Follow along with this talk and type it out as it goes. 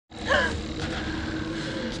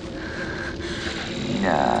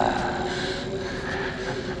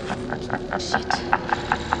Please,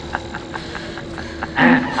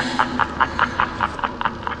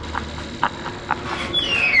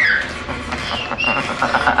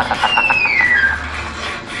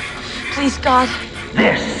 God.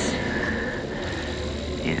 This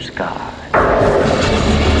is God.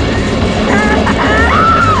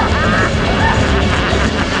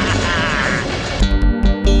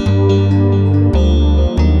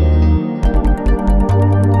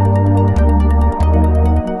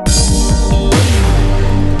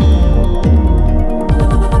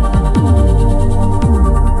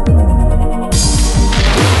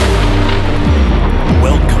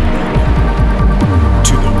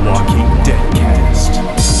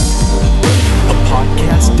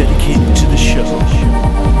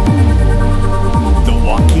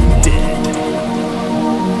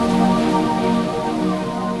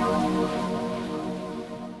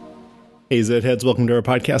 Hey, Zedheads, welcome to our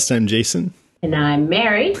podcast. I'm Jason. And I'm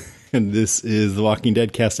Merri. And this is the Walking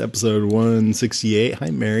Dead cast episode 168.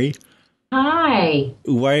 Hi, Merri. Hi.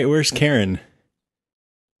 Where's Karen?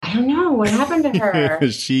 I don't know. What happened to her?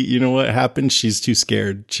 You know what happened? She's too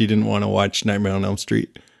scared. She didn't want to watch Nightmare on Elm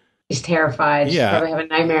Street. She's terrified. She's probably having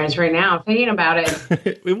nightmares right now thinking about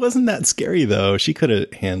it. It wasn't that scary, though. She could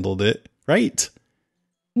have handled it, right?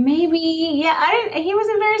 Maybe. Yeah, he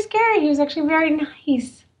wasn't very scary. He was actually very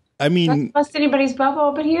nice. I mean, not to bust anybody's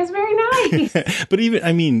bubble, but he was very nice. But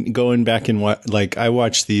even, going back and I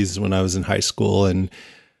watched these when I was in high school, and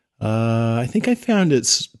I think I found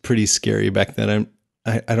it pretty scary back then.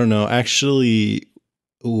 I don't know. Actually,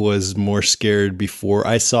 was more scared before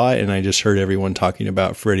I saw it, and I just heard everyone talking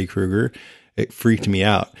about Freddy Krueger. It freaked me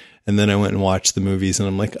out. And then I went and watched the movies, and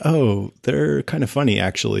I'm like, oh, they're kind of funny,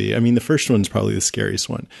 actually. I mean, the first one's probably the scariest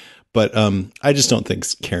one. But I just don't think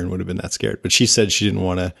Karen would have been that scared. But she said she didn't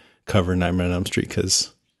want to cover Nightmare on Elm Street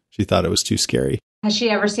because she thought it was too scary. Has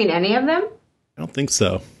she ever seen any of them? I don't think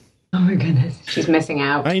so. Oh my goodness. She's missing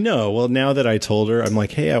out. I know. Well, now that I told her, I'm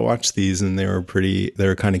like, hey, I watched these and they were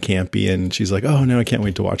kind of campy. And she's like, oh, no, I can't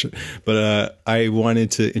wait to watch it. But I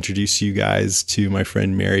wanted to introduce you guys to my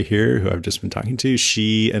friend Merri here, who I've just been talking to.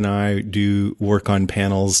 She and I do work on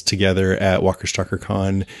panels together at Walker Stalker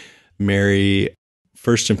Con. Merri,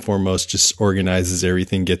 first and foremost, just organizes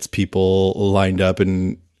everything, gets people lined up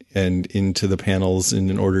and into the panels in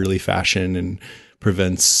an orderly fashion and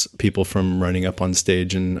prevents people from running up on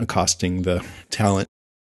stage and accosting the talent.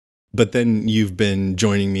 But then you've been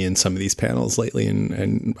joining me in some of these panels lately,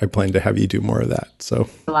 and I plan to have you do more of that. So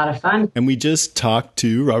a lot of fun. And we just talked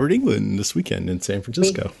to Robert Englund this weekend in San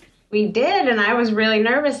Francisco. We did, and I was really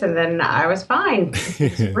nervous, and then I was fine.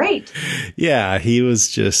 It was great. Yeah, he was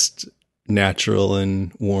just natural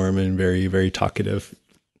and warm and very, very talkative.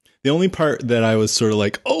 The only part that I was sort of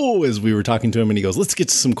like, oh, as we were talking to him and he goes, let's get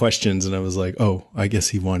to some questions. And I was like, oh, I guess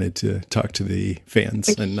he wanted to talk to the fans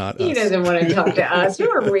and not us. He doesn't want to talk to us. Who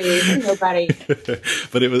are we? Nobody.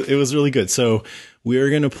 But it was really good. So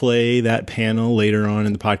we're going to play that panel later on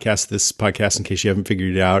in the podcast. This podcast, in case you haven't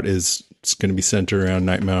figured it out, it's going to be centered around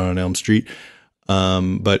Nightmare on Elm Street.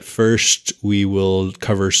 But first we will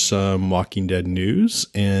cover some Walking Dead news,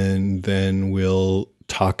 and then we'll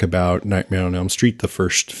talk about Nightmare on Elm Street, the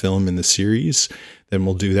first film in the series. Then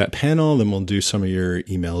we'll do that panel. Then we'll do some of your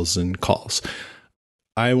emails and calls.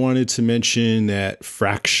 I wanted to mention that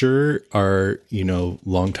Fracture, our,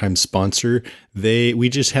 longtime sponsor, we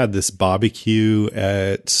just had this barbecue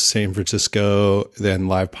at San Francisco, then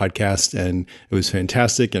live podcast, and it was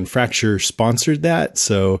fantastic. And Fracture sponsored that.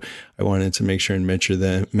 So I wanted to make sure and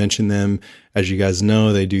mention them. As you guys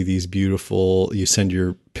know, they do these beautiful, you send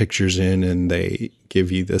your pictures in and they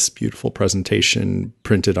give you this beautiful presentation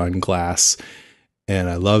printed on glass. And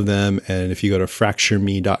I love them. And if you go to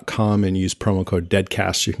fractureme.com and use promo code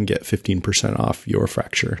DEADCAST, you can get 15% off your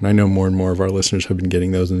Fracture. And I know more and more of our listeners have been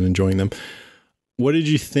getting those and enjoying them. What did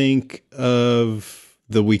you think of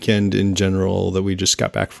the weekend in general that we just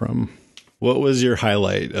got back from? What was your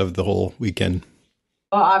highlight of the whole weekend?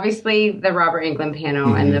 Well, obviously the Robert Englund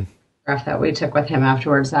panel and the photograph that we took with him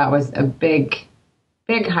afterwards, that was a big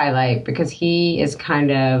highlight because he is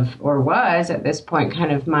kind of, or was at this point,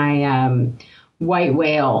 kind of my white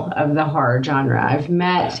whale of the horror genre. I've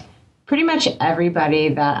met pretty much everybody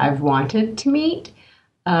that I've wanted to meet.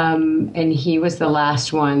 And he was the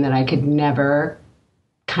last one that I could never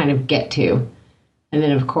kind of get to. And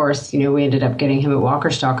then, of course, we ended up getting him at Walker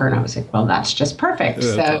Stalker, and I was like, well, that's just perfect.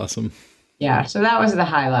 That's awesome. Yeah, so that was the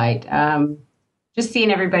highlight. Just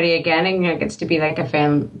seeing everybody again, and it gets to be like a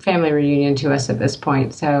family reunion to us at this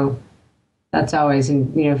point. So that's always,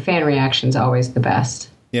 and fan reaction's always the best.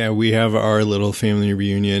 Yeah, we have our little family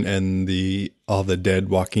reunion, and all the dead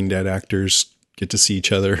Walking Dead actors get to see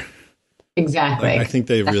each other. Exactly. I think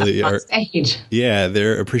they really are. Stage. Yeah,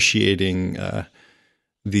 they're appreciating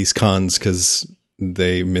these cons because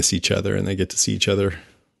they miss each other and they get to see each other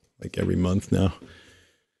like every month now.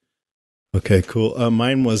 Okay, cool.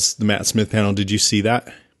 Mine was the Matt Smith panel. Did you see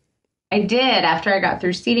that? I did. After I got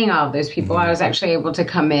through seating all of those people, I was actually able to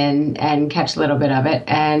come in and catch a little bit of it.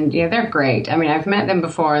 And, they're great. I mean, I've met them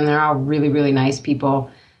before, and they're all really, really nice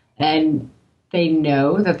people. And they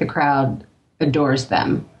know that the crowd adores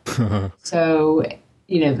them. So,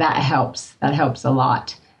 that helps. That helps a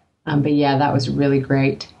lot. But, yeah, that was really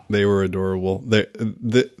great. They were adorable.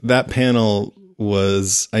 That panel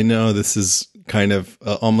was, I know this is kind of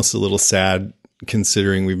almost a little sad,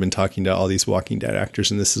 considering we've been talking to all these Walking Dead actors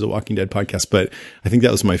and this is a Walking Dead podcast, but I think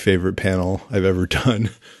that was my favorite panel I've ever done.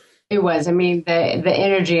 It was. I mean, the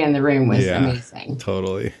energy in the room was amazing.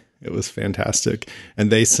 Totally. It was fantastic.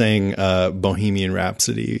 And they sang Bohemian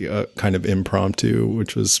Rhapsody, kind of impromptu,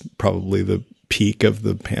 which was probably the peak of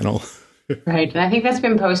the panel. Right. And I think that's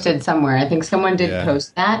been posted somewhere. I think someone did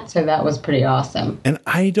post that. So that was pretty awesome. And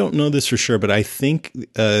I don't know this for sure, but I think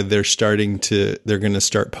they're going to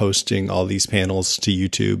start posting all these panels to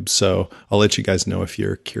YouTube. So I'll let you guys know if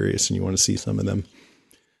you're curious and you want to see some of them.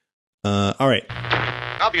 All right.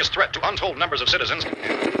 Obvious threat to untold numbers of citizens.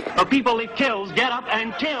 The people it kills get up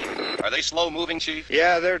and kill. Are they slow moving, Chief?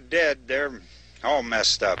 Yeah, they're dead. They're all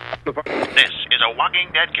messed up. This is a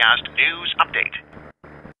Walking Dead Cast news update.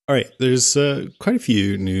 All right, there's quite a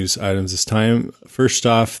few news items this time. First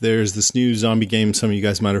off, there's this new zombie game some of you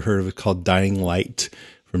guys might have heard of it called Dying Light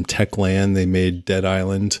from Techland. They made Dead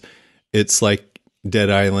Island. It's like Dead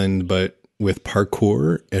Island, but with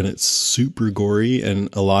parkour, and it's super gory, and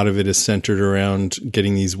a lot of it is centered around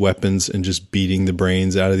getting these weapons and just beating the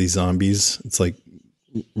brains out of these zombies. It's like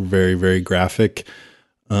very, very graphic.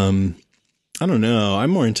 I don't know. I'm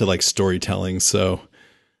more into like storytelling, so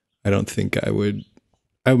I don't think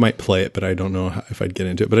I might play it, but I don't know if I'd get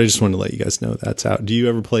into it. But I just wanted to let you guys know that's out. Do you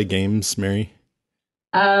ever play games, Merri?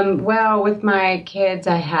 Well, with my kids,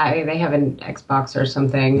 they have an Xbox or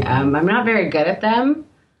something. I'm not very good at them.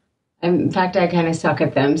 In fact, I kind of suck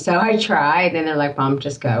at them. So I try, and then they're like, Mom,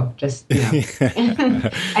 just go.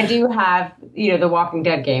 I do have, the Walking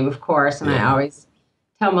Dead game, of course. And I always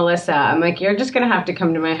tell Melissa, I'm like, you're just going to have to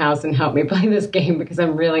come to my house and help me play this game because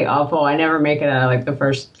I'm really awful. I never make it out of like the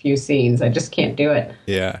first few scenes. I just can't do it.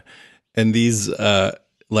 Yeah. And these,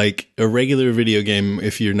 like a regular video game,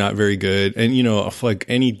 if you're not very good, and like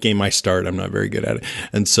any game I start, I'm not very good at it.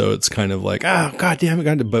 And so it's kind of like, God damn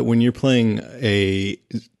it. But when you're playing a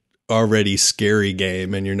already scary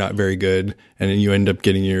game and you're not very good, and then you end up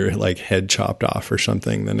getting your like head chopped off or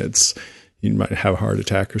something, then you might have a heart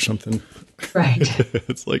attack or something. Right.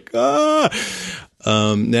 It's like,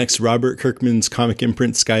 Next, Robert Kirkman's comic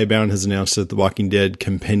imprint Skybound has announced that The Walking Dead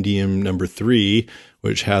Compendium number 3,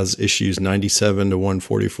 which has issues 97 to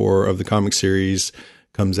 144 of the comic series,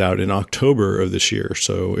 comes out in October of this year.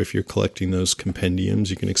 So if you're collecting those compendiums,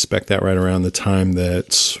 you can expect that right around the time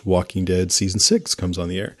that Walking Dead Season 6 comes on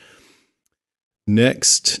the air.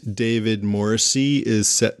 Next, David Morrissey is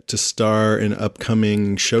set to star in an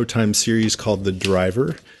upcoming Showtime series called The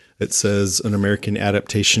Driver. It says an American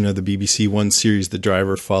adaptation of the BBC One series. The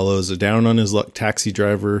Driver follows a down-on-his-luck taxi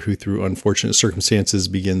driver who, through unfortunate circumstances,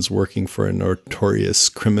 begins working for a notorious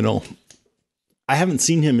criminal. I haven't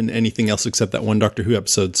seen him in anything else except that one Doctor Who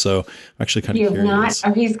episode, so I'm actually kind of curious.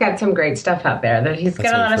 Oh, he's got some great stuff out there. He's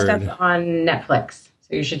got a lot of stuff on Netflix,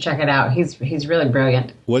 so you should check it out. He's really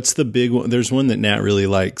brilliant. What's the big one? There's one that Nat really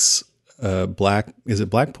likes. Is it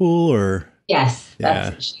Blackpool or? Yes.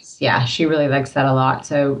 Yeah, she really likes that a lot.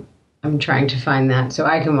 So I'm trying to find that so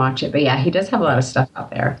I can watch it. But yeah, he does have a lot of stuff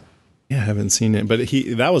out there. Yeah, I haven't seen it, but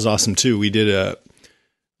that was awesome too. We did a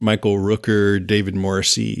Michael Rooker, David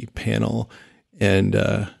Morrissey panel, and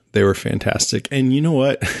they were fantastic. And you know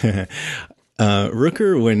what?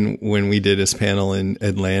 Rooker, when we did his panel in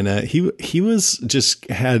Atlanta, he was just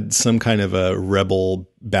had some kind of a rebel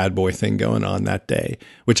bad boy thing going on that day,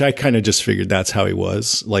 which I kind of just figured that's how he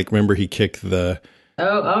was. Like, remember he kicked the...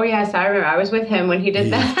 Oh yes, I remember. I was with him when he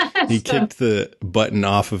did that. He kicked the button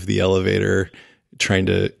off of the elevator, trying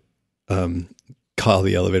to call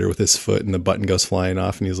the elevator with his foot, and the button goes flying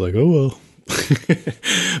off, and he's like, oh, well.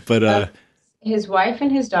 But his wife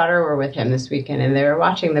and his daughter were with him this weekend, and they were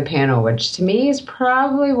watching the panel, which to me is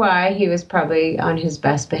probably why he was probably on his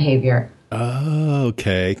best behavior. Oh,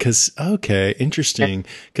 okay. Interesting.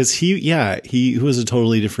 Because he was a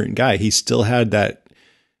totally different guy. He still had that,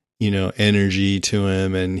 energy to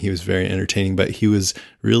him, and he was very entertaining, but he was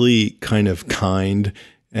really kind of kind,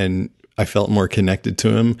 and I felt more connected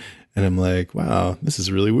to him. And I'm like, wow, this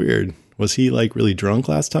is really weird. Was he like really drunk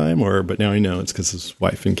last time, but now I know it's because his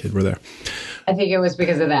wife and kid were there. I think it was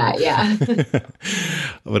because of that. Yeah.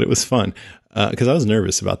 But it was fun because I was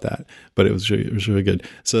nervous about that, but it was really good.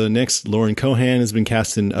 So next, Lauren Cohan has been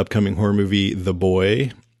cast in upcoming horror movie The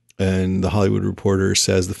Boy. And The Hollywood Reporter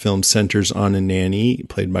says the film centers on a nanny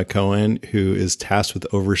played by Cohen, who is tasked with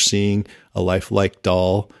overseeing a lifelike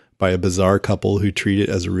doll by a bizarre couple who treat it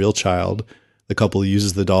as a real child. The couple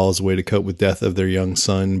uses the doll as a way to cope with death of their young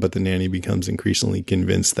son, but the nanny becomes increasingly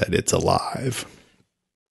convinced that it's alive.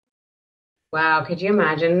 Wow, could you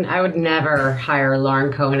imagine? I would never hire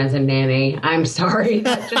Lauren Cohen as a nanny. I'm sorry.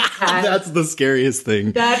 That just That's the scariest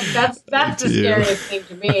thing. That's the scariest thing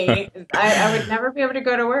to me. I would never be able to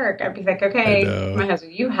go to work. I'd be like, okay, my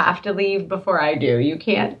husband, you have to leave before I do. You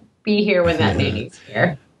can't be here when that nanny's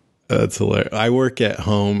here. That's hilarious. I work at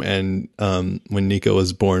home, and when Nico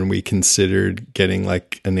was born, we considered getting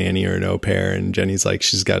like a nanny or an au pair, and Jenny's like,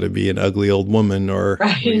 she's got to be an ugly old woman or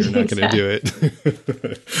you're not going to do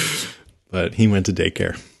it. But he went to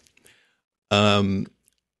daycare.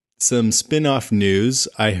 Some spin-off news.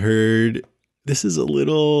 I heard, this is a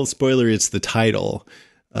little spoilery. It's the title,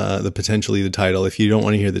 potentially the title. If you don't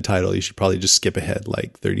want to hear the title, you should probably just skip ahead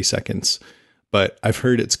like 30 seconds. But I've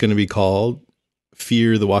heard it's going to be called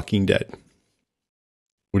Fear the Walking Dead.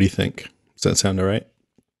 What do you think? Does that sound all right?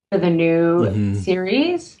 For the new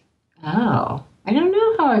series? Oh, I don't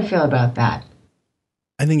know how I feel about that.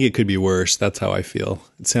 I think it could be worse. That's how I feel.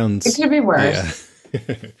 It could be worse.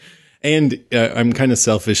 Yeah. And I'm kind of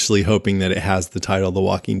selfishly hoping that it has the title The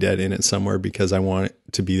Walking Dead in it somewhere because I want it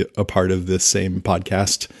to be a part of this same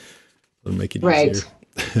podcast. It'll make it easier.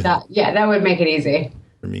 That would make it easy.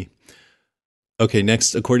 For me. Okay,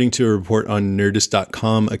 next, according to a report on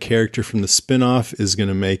Nerdist.com, a character from the spinoff is going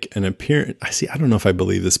to make an appearance. I don't know if I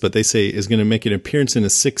believe this, but they say is going to make an appearance in a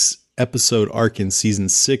 6-episode arc in season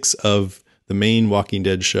 6 of the main Walking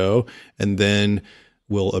Dead show, and then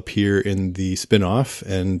will appear in the spinoff.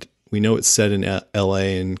 And we know it's set in LA,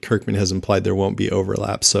 and Kirkman has implied there won't be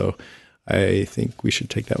overlap. So I think we should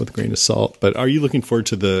take that with a grain of salt. But are you looking forward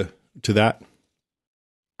to that?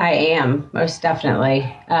 I am, most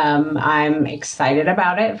definitely. I'm excited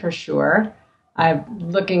about it for sure. I'm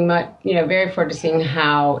looking very forward to seeing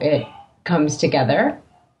how it comes together.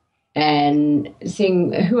 And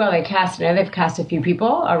seeing who all they cast. I know they've cast a few people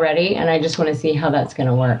already, and I just want to see how that's going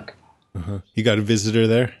to work. Uh-huh. You got a visitor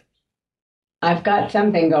there? I've got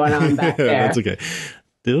something going on back there. That's okay.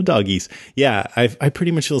 Little doggies. Yeah, I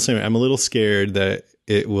pretty much feel the same. I'm a little scared that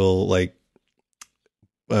it will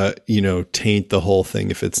taint the whole thing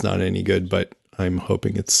if it's not any good, but I'm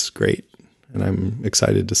hoping it's great, and I'm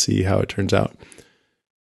excited to see how it turns out.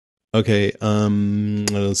 Okay,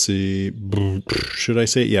 let's see. Should I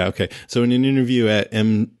say it? Yeah, okay. So in an interview at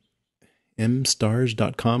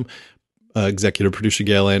mstars.com, executive producer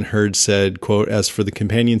Gail Ann Hurd said, quote, as for the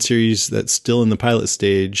companion series that's still in the pilot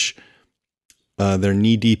stage, they're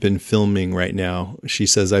knee deep in filming right now. She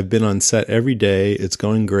says, I've been on set every day. It's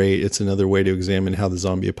going great. It's another way to examine how the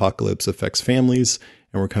zombie apocalypse affects families.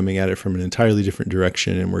 And we're coming at it from an entirely different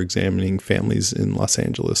direction. And we're examining families in Los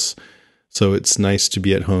Angeles. So it's nice to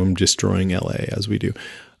be at home destroying LA as we do.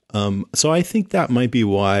 So I think that might be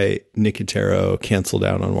why Nicotero canceled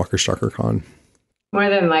out on Walker Stalker Con. More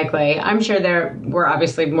than likely. I'm sure there were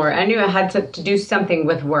obviously more. I knew it had to do something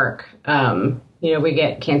with work. We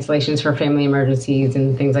get cancellations for family emergencies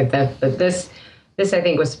and things like that. But this I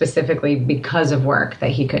think was specifically because of work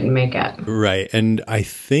that he couldn't make it. Right. And I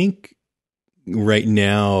think right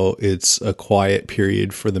now it's a quiet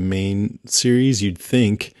period for the main series. You'd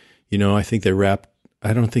think, I think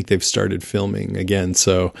I don't think they've started filming again.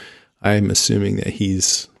 So I'm assuming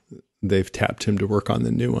that they've tapped him to work on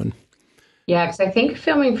the new one. Yeah, because I think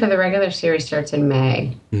filming for the regular series starts in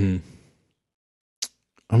May. Mm-hmm.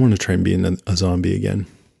 I want to try and be a zombie again.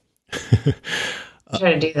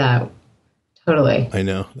 Try to do that. Totally. I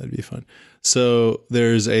know. That'd be fun. So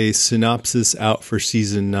there's a synopsis out for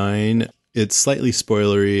season 9. It's slightly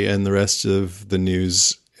spoilery, and the rest of the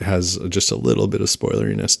news has just a little bit of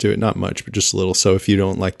spoileriness to it. Not much, but just a little. So if you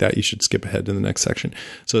don't like that, you should skip ahead to the next section.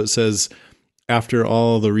 So it says, after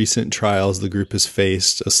all the recent trials the group has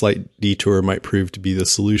faced, a slight detour might prove to be the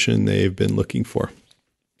solution they've been looking for.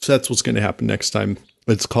 So that's what's going to happen next time.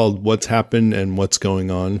 It's called What's Happened and What's Going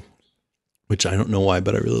On, which I don't know why,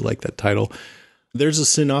 but I really like that title. There's a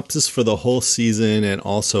synopsis for the whole season and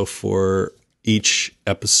also for each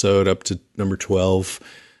episode up to number 12.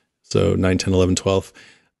 So 9, 10, 11, 12.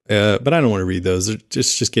 But I don't want to read those. They're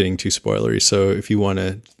just getting too spoilery. So if you want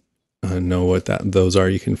to know what those are,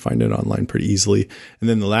 you can find it online pretty easily. And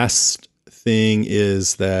then the last thing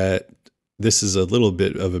is that this is a little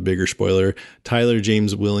bit of a bigger spoiler. Tyler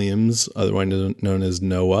James Williams, otherwise known as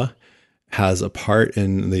Noah, has a part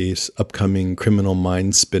in the upcoming Criminal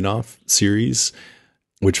Minds spin-off series,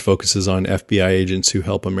 which focuses on FBI agents who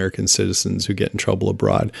help American citizens who get in trouble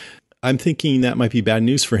abroad. I'm thinking that might be bad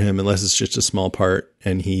news for him unless it's just a small part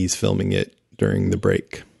and he's filming it during the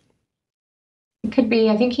break. It could be.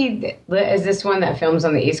 I think is this one that films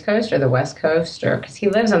on the East Coast or the West Coast, or because he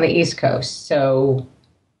lives on the East Coast, so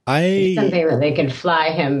it's something that they could fly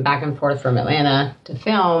him back and forth from Atlanta to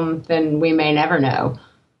film. Then we may never know.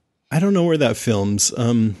 I don't know where that films.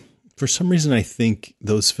 For some reason, I think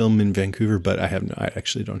those film in Vancouver, but I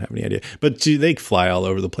actually don't have any idea. But do they fly all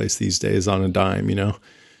over the place these days on a dime? You know,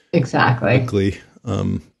 exactly. Quickly.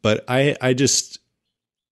 But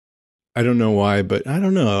I don't know why, but I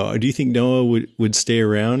don't know. Do you think Noah would stay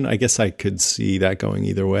around? I guess I could see that going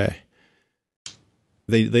either way.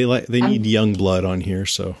 They need young blood on here,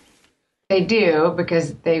 so they do,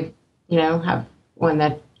 because they have one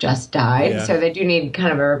that just died, so they do need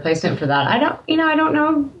kind of a replacement for that. I don't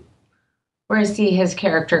know where I see his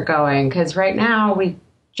character going, because right now we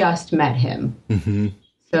just met him,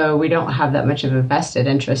 so we don't have that much of a vested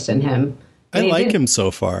interest in him. I like him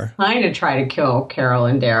so far. Trying to try to kill Carol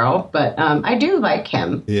and Daryl, but I do like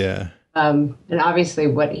him. Yeah. And obviously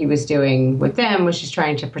what he was doing with them was just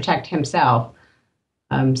trying to protect himself.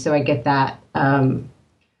 So I get that.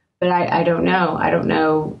 But I don't know. I don't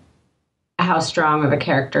know how strong of a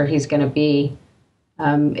character he's going to be.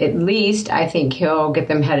 At least I think he'll get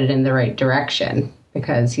them headed in the right direction,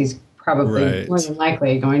 because he's probably more than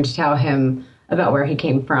likely going to tell him about where he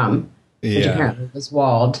came from, which apparently was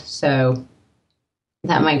Walled. So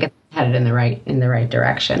that might get headed in the right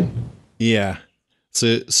direction. Yeah.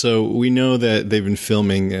 So we know that they've been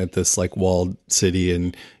filming at this like walled city,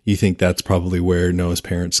 and you think that's probably where Noah's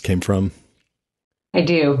parents came from? I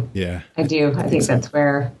do. Yeah. I do. I think that's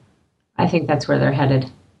where they're headed.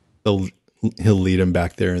 He'll lead them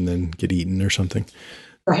back there and then get eaten or something.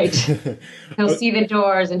 Right. He'll see the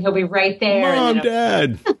doors and he'll be right there. Mom,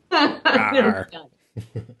 Dad.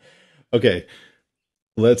 Okay.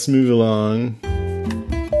 Let's move along.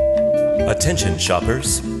 Attention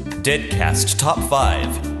shoppers, Deadcast Top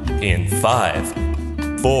 5 in 5,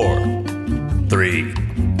 4, 3,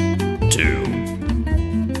 2.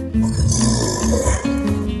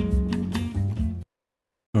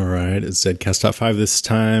 All right, it's Deadcast Top 5 this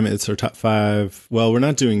time. It's our Top 5. Well, we're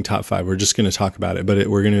not doing Top 5. We're just going to talk about it, but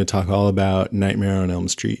we're going to talk all about Nightmare on Elm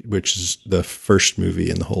Street, which is the first movie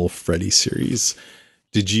in the whole Freddy series.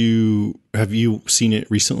 Have you seen it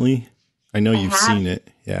recently? I know you've seen it.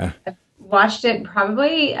 Yeah. Watched it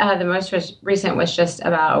probably the most recent was just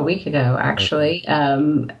about a week ago, actually.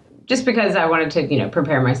 Okay. Just because I wanted to,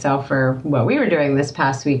 prepare myself for what we were doing this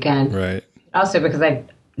past weekend. Right. Also because I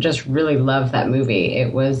just really love that movie.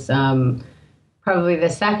 It was probably the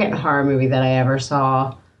second horror movie that I ever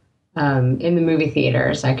saw in the movie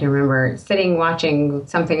theaters. I can remember sitting watching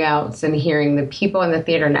something else and hearing the people in the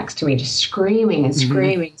theater next to me just screaming and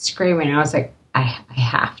screaming and screaming. And I was like, I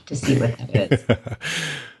have to see what that is.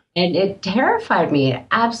 And it terrified me. It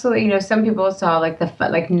absolutely, some people saw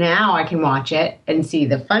like now I can watch it and see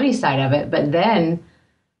the funny side of it, but then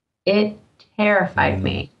it terrified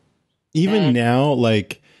me. Even now,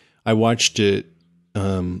 like I watched it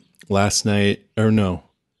last night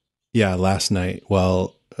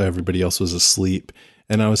while everybody else was asleep.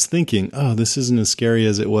 And I was thinking, oh, this isn't as scary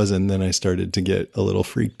as it was. And then I started to get a little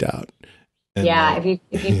freaked out. And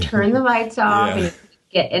if you turn the lights off and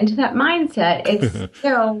get into that mindset, it's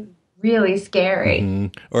still really scary. Mm-hmm.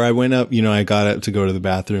 Or I went up, I got up to go to the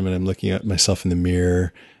bathroom and I'm looking at myself in the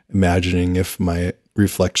mirror, imagining if my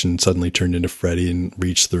reflection suddenly turned into Freddy and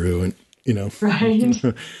reached through and, Right.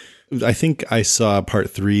 I think I saw part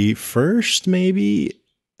 3 first, maybe,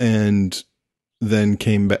 and then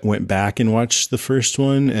went back and watched the first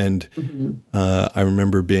one. And I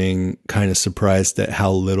remember being kind of surprised at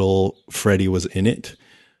how little Freddy was in it.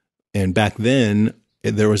 And back then,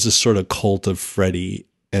 there was this sort of cult of Freddy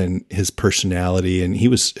and his personality, and it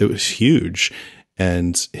was huge,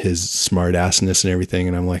 and his smart assness and everything.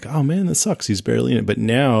 And I'm like, oh man, that sucks. He's barely in it. But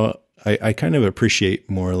now I kind of appreciate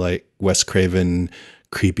more like Wes Craven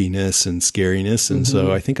creepiness and scariness. And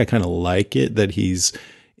so I think I kind of like it that he's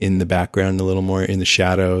in the background a little more, in the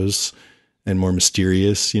shadows, and more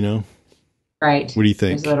mysterious, Right. What do you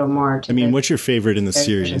think? There's a little more to what's your favorite in the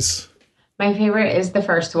series? My favorite is the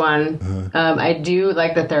first one. I do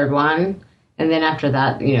like the third one. And then after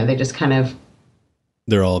that, they just kind of...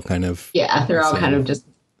 They're all kind of... Yeah, they're all kind of just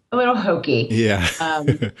a little hokey. Yeah.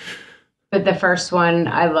 But the first one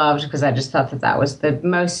I loved because I just thought that was the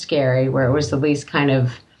most scary, where it was the least kind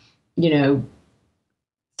of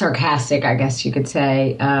sarcastic, I guess you could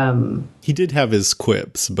say. He did have his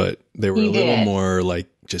quips, but they were a little more like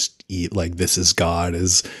just like this is God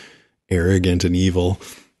is arrogant and evil.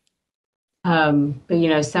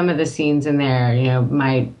 But some of the scenes in there,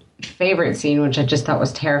 my favorite scene, which I just thought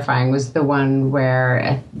was terrifying, was the one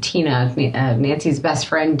where Tina, Nancy's best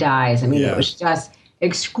friend, dies. I mean, It was just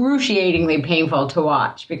excruciatingly painful to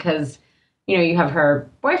watch because, you have her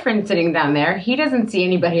boyfriend sitting down there. He doesn't see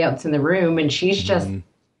anybody else in the room, and she's just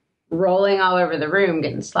rolling all over the room,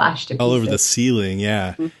 getting slashed to pieces. All over the ceiling,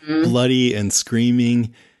 yeah. Bloody and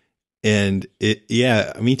screaming. And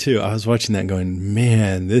me too. I was watching that going,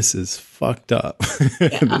 man, this is fucked up.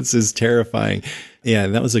 This is terrifying. Yeah,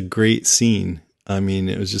 that was a great scene. I mean,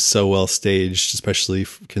 it was just so well staged, especially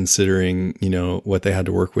considering, what they had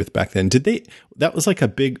to work with back then. That was like a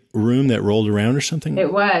big room that rolled around or something?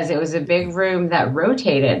 It was a big room that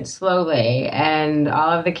rotated slowly, and all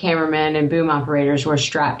of the cameramen and boom operators were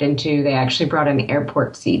strapped into, they actually brought in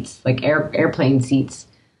airport seats, like airplane seats,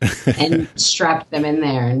 and strapped them in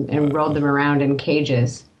there and rolled them around in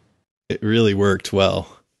cages. It really worked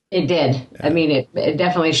well. It did. Yeah. I mean, it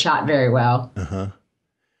definitely shot very well.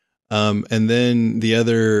 And then the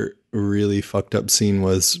other really fucked up scene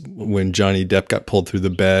was when Johnny Depp got pulled through the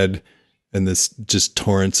bed and this just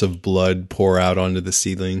torrents of blood pour out onto the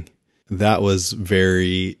ceiling. That was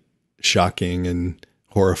very shocking and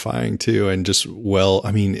horrifying too. And just,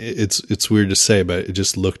 it's weird to say, but it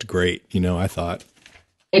just looked great. I thought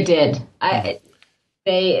it did.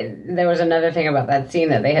 There was another thing about that scene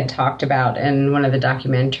that they had talked about in one of the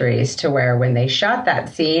documentaries, to where when they shot that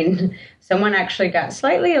scene, someone actually got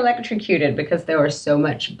slightly electrocuted because there was so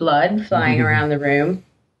much blood flying around the room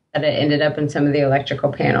that it ended up in some of the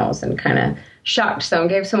electrical panels and kind of shocked some,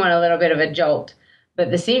 gave someone a little bit of a jolt.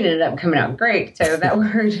 But the scene ended up coming out great, so that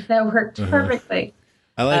worked perfectly.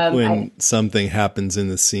 I like when something happens in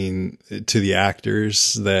the scene to the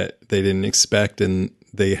actors that they didn't expect, and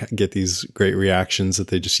they get these great reactions that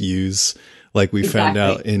they just use. Like we found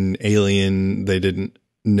out in Alien, they didn't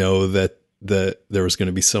know that there was going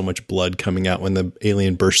to be so much blood coming out when the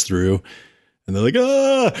alien burst through, and they're like,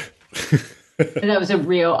 ah! That was a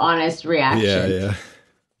real honest reaction. Yeah.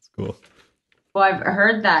 It's cool. Well, I've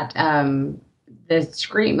heard that the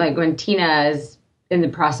scream, like when Tina is in the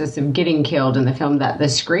process of getting killed in the film, that the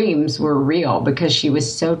screams were real because she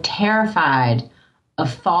was so terrified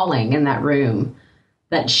of falling in that room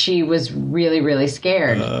that she was really, really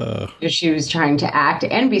scared. She was trying to act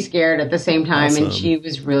and be scared at the same time, awesome. And she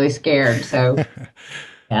was really scared. So,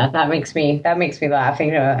 yeah, that makes me laugh.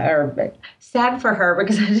 Or sad for her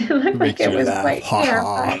because it didn't look like it was quite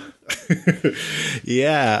terrifying.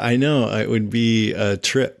 Yeah, I know. It would be a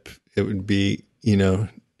trip. It would be,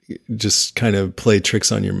 just kind of play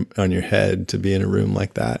tricks on your head to be in a room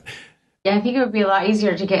like that. Yeah, I think it would be a lot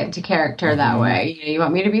easier to get into character that way. You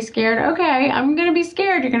want me to be scared? Okay, I'm going to be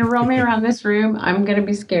scared. You're going to roll me around this room. I'm going to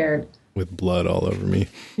be scared. With blood all over me.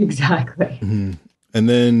 Exactly. Mm-hmm. And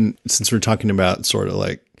then, since we're talking about sort of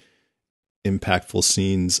like impactful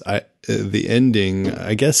scenes, the ending,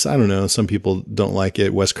 I guess, I don't know, some people don't like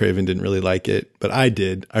it. Wes Craven didn't really like it, but I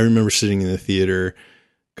did. I remember sitting in the theater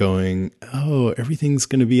going, oh, everything's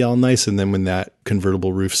going to be all nice. And then when that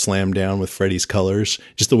convertible roof slammed down with Freddy's colors,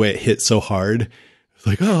 just the way it hit so hard, it's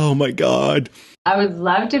like, oh my God. I would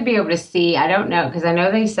love to be able to see, I don't know, because I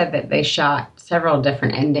know they said that they shot several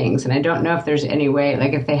different endings, and I don't know if there's any way,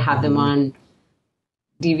 like if they have them on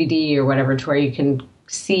DVD or whatever, to where you can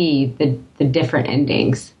see the different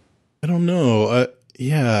endings. I don't know.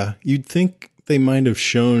 Yeah, you'd think they might have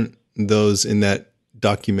shown those in that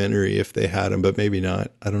documentary if they had them, but maybe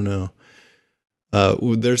not. I don't know.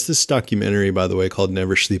 There's this documentary, by the way, called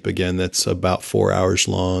Never Sleep Again that's about 4 hours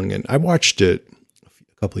long, and I watched it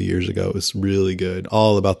a couple of years ago. It was really good,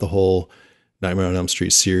 all about the whole Nightmare on Elm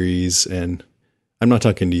Street series. And I'm not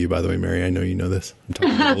talking to you, by the way, Merri. I know you know this. I'm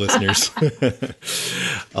talking to the listeners.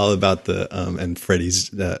 All about the and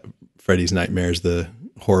Freddy's Nightmares, the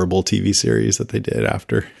horrible TV series that they did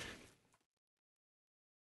after.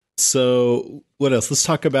 So what else? Let's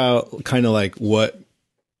talk about kind of like what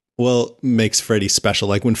makes Freddy special.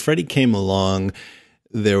 Like when Freddy came along,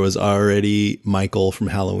 there was already Michael from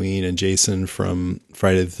Halloween and Jason from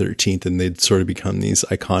Friday the 13th, and they'd sort of become these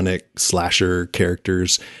iconic slasher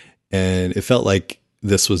characters. And it felt like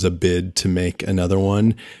this was a bid to make another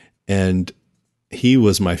one. And he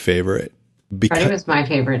was my favorite. Freddy was my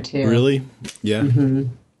favorite too. Really? Yeah. Mm-hmm.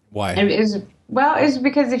 Why? And it's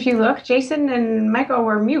because if you look, Jason and Michael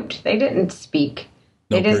were mute. They didn't speak.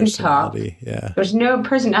 They didn't talk. Yeah. There's no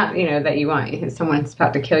personality, that you want someone that's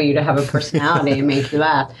about to kill you to have a personality and make you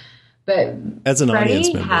laugh. But as an Freddy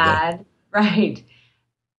audience member, had right.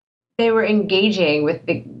 They were engaging with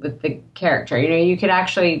the character. You know, you could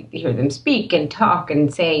actually hear them speak and talk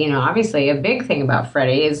and say, you know, obviously a big thing about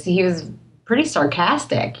Freddy is he was pretty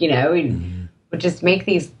sarcastic. You know, he would just make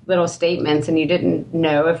these little statements, and you didn't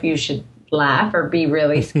know if you should laugh or be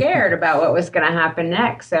really scared about what was going to happen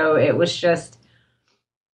next. So it was just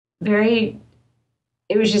it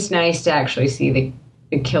was just nice to actually see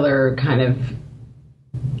the killer kind of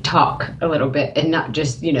talk a little bit and not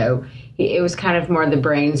just, you know, it was kind of more the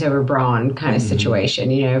brains over brawn kind of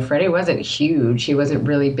situation. You know, Freddy wasn't huge. He wasn't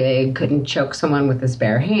really big, couldn't choke someone with his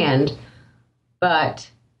bare hand.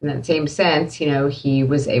 But in that same sense, you know, he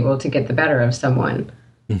was able to get the better of someone.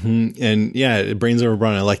 And yeah, brains over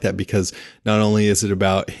brawn. I like that because not only is it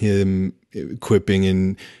about him quipping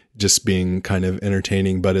and just being kind of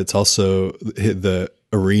entertaining, but it's also the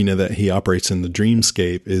arena that he operates in, the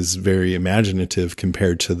dreamscape, is very imaginative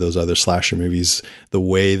compared to those other slasher movies. The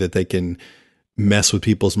way that they can mess with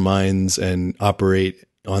people's minds and operate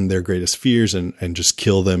on their greatest fears and just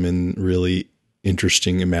kill them in really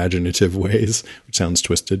interesting, imaginative ways, which sounds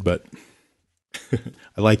twisted, but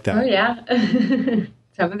I like that. Oh, yeah.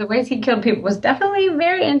 Some of the ways he killed people was definitely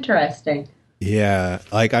very interesting. Yeah.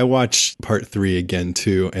 Like I watched part 3 again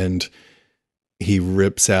too, and he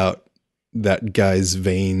rips out that guy's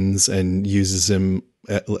veins and uses him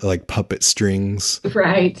like puppet strings.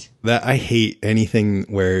 Right. That I hate anything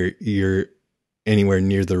where you're anywhere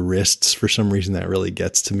near the wrists. For some reason that really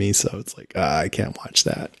gets to me. So it's like, I can't watch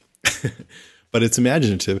that. But it's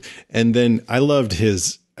imaginative. And then I loved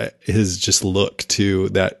his just look too,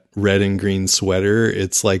 that red and green sweater.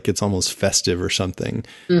 It's like, it's almost festive or something.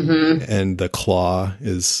 And the claw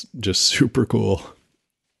is just super cool.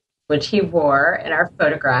 Which he wore in our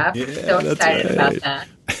photograph. Yeah, So excited about that.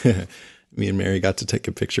 Me and Merri got to take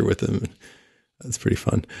a picture with him. That's pretty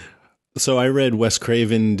fun. So I read Wes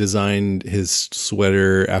Craven designed his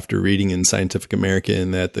sweater after reading in Scientific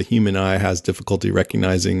American that the human eye has difficulty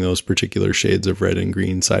recognizing those particular shades of red and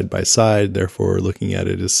green side by side. Therefore, looking at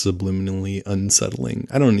it is subliminally unsettling.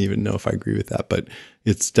 I don't even know if I agree with that, but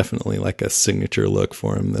it's definitely like a signature look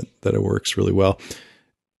for him that it works really well.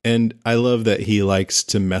 And I love that he likes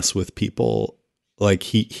to mess with people.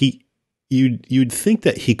 Like you'd think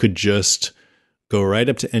that he could just go right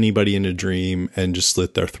up to anybody in a dream and just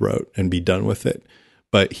slit their throat and be done with it.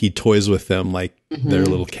 But he toys with them like they're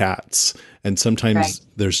little cats. And sometimes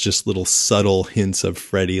there's just little subtle hints of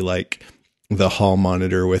Freddy, like the hall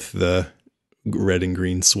monitor with the red and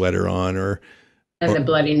green sweater on, or the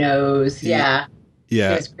bloody nose. Yeah.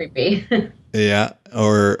 Yeah. It was creepy. Yeah.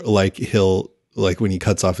 Or like when he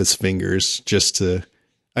cuts off his fingers just to,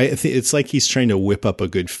 I think it's like he's trying to whip up a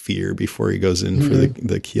good fear before he goes in for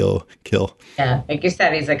the kill. Yeah, like you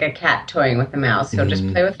said, he's like a cat toying with a mouse. He'll just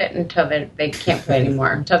play with it until they can't play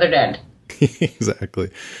anymore, until they're dead.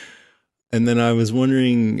 Exactly. And then I was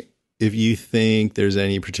wondering if you think there's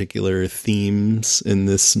any particular themes in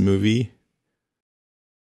this movie.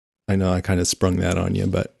 I know I kind of sprung that on you,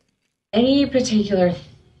 but any particular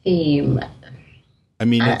theme? I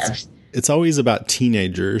mean, it's always about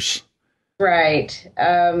teenagers. Right.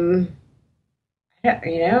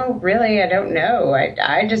 Really, I don't know.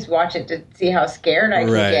 I just watch it to see how scared I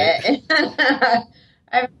can get. I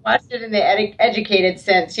haven't watched it in the educated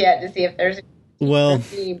sense yet to see if there's a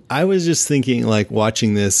theme. I was just thinking, like,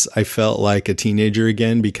 watching this, I felt like a teenager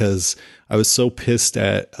again because I was so pissed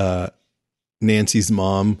at Nancy's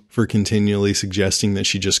mom for continually suggesting that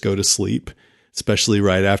she just go to sleep, especially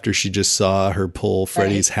right after she just saw her pull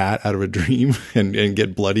Freddy's hat out of a dream and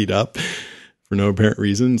get bloodied up for no apparent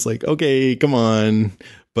reason. It's like, okay, come on.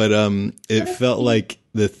 But it felt like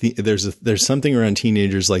there's something around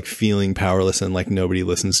teenagers like feeling powerless and like nobody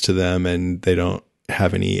listens to them and they don't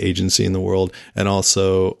have any agency in the world. And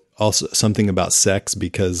also something about sex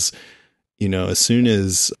because, you know, as soon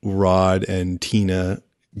as Rod and Tina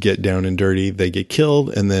get down and dirty, they get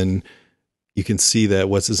killed. And then you can see that,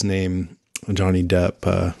 what's his name? Johnny Depp.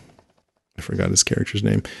 I forgot his character's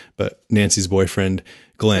name, but Nancy's boyfriend,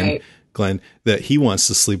 Glenn, that he wants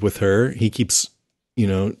to sleep with her. He keeps,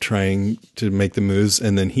 trying to make the moves,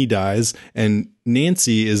 and then he dies. And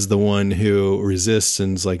Nancy is the one who resists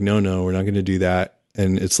and is like, no, we're not going to do that.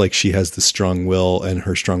 And it's like she has the strong will, and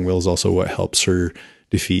her strong will is also what helps her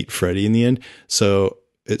defeat Freddy in the end. So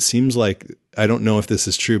it seems like, I don't know if this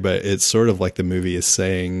is true, but it's sort of like the movie is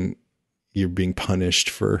saying you're being punished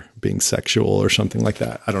for being sexual or something like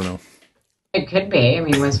that. I don't know. It could be. I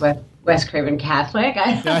mean, was Wes Craven Catholic?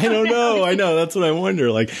 I don't know. I know. That's what I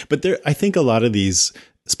wonder. But I think a lot of these,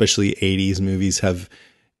 especially 80s movies,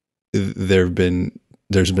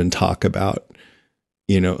 there's been talk about,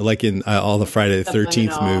 like in all the Friday the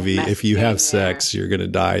 13th movie, if you have sex, you're going to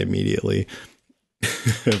die immediately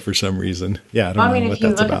for some reason. Yeah. I don't know what if you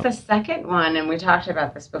that's look about. at the second one, and we talked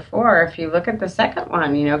about this before, if you look at the second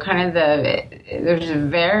one, kind of there's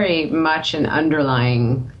very much an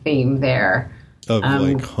underlying theme there. Of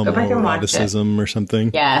like homoeroticism or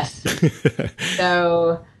something. Yes.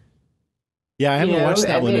 So. Yeah, I haven't watched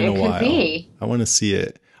that one in a while. Be. I want to see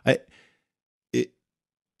it.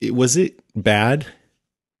 Was it bad?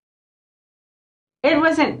 It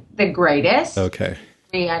wasn't the greatest. Okay.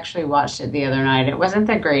 We actually watched it the other night. It wasn't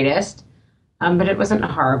the greatest, but it wasn't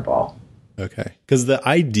horrible. Okay. Because the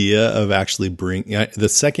idea of actually the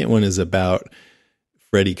second one is about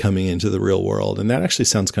Freddy coming into the real world. And that actually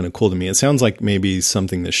sounds kind of cool to me. It sounds like maybe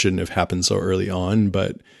something that shouldn't have happened so early on,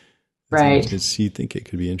 but right. You think it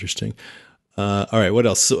could be interesting. All right. What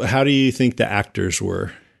else? So how do you think the actors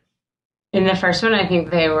were? In the first one, I think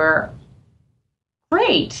they were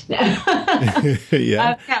great. Yeah.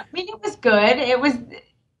 I mean, it was good. It was,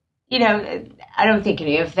 I don't think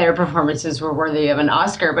any of their performances were worthy of an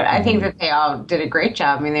Oscar, but I think that they all did a great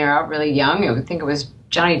job. I mean, they were all really young. I think it was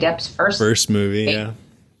Johnny Depp's first movie. Yeah.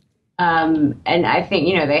 And I think,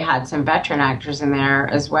 they had some veteran actors in there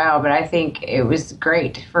as well, but I think it was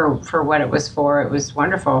great for what it was for. It was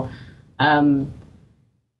wonderful.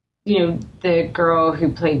 The girl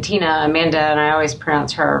who played Tina, Amanda, and I always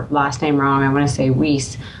pronounce her last name wrong. I want to say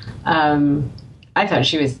Weiss. I thought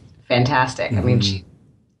she was fantastic. I mean, she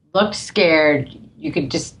looked scared. You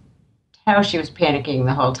could just tell she was panicking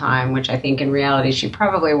the whole time, which I think in reality she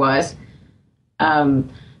probably was.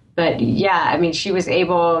 But yeah, I mean, she was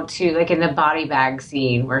able to, like in the body bag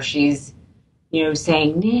scene where she's,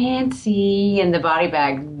 saying Nancy in the body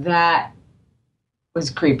bag, that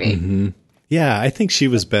was creepy. Mm-hmm. Yeah, I think she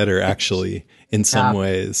was better actually in some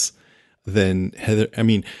ways than Heather. I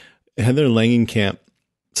mean, Heather Langenkamp,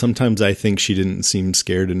 sometimes I think she didn't seem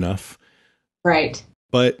scared enough. Right.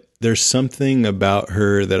 But there's something about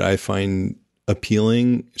her that I find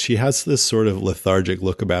appealing. She has this sort of lethargic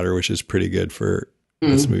look about her, which is pretty good for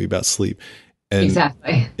this movie about sleep. And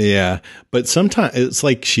exactly. Yeah. But sometimes it's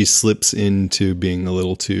like she slips into being a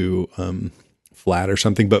little too flat or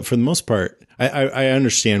something. But for the most part, I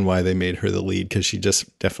understand why they made her the lead, because she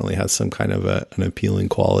just definitely has some kind of an appealing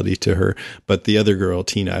quality to her. But the other girl,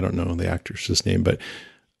 Tina, I don't know the actress's name, but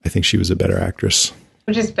I think she was a better actress.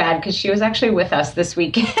 Which is bad because she was actually with us this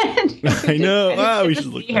weekend. I know. Oh, we should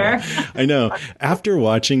look at her. I know. After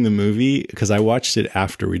watching the movie, because I watched it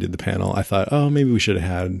after we did the panel, I thought, oh, maybe we should have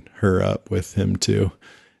had her up with him too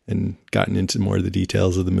and gotten into more of the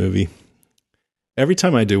details of the movie. Every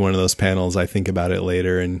time I do one of those panels, I think about it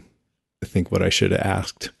later and I think what I should have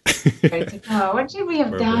asked. Oh, what should we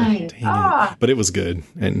have done? But it was good.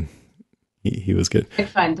 And he was good. Good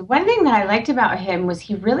fun. The one thing that I liked about him was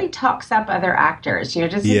he really talks up other actors. It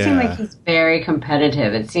doesn't seem like he's very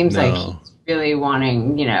competitive. It seems like he's really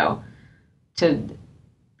wanting, to,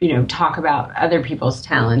 talk about other people's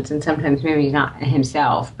talents and sometimes maybe not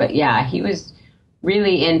himself. But yeah, he was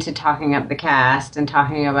really into talking up the cast and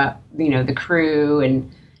talking about, the crew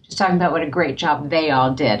and just talking about what a great job they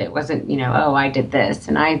all did. It wasn't, oh, I did this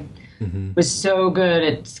and I was so good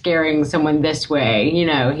at scaring someone this way.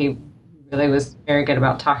 He really was very good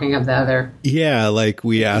about talking of the other. Yeah, like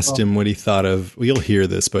we asked him what he thought of, you'll hear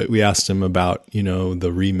this, but we asked him about,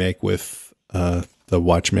 the remake with the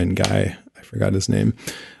Watchmen guy. I forgot his name.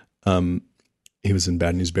 He was in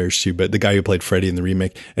Bad News Bears too, but the guy who played Freddy in the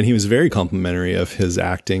remake, and he was very complimentary of his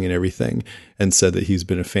acting and everything and said that he's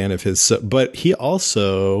been a fan of his. But he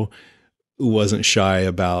also wasn't shy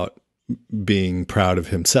about being proud of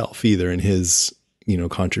himself either in his,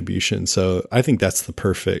 contribution. So I think that's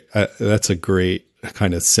that's a great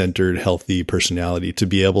kind of centered, healthy personality to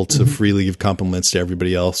be able to freely give compliments to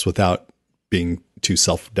everybody else without being too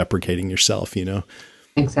self-deprecating yourself,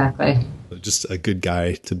 Exactly. Just a good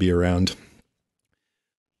guy to be around.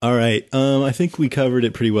 All right. I think we covered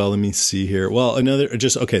it pretty well. Let me see here. Well,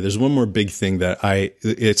 there's one more big thing that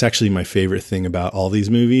it's actually my favorite thing about all these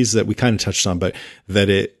movies that we kind of touched on, but that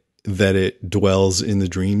it dwells in the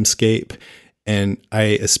dreamscape. And I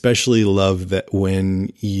especially love that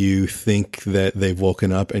when you think that they've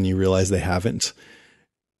woken up and you realize they haven't.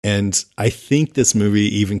 And I think this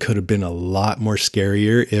movie even could have been a lot more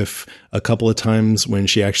scarier if a couple of times when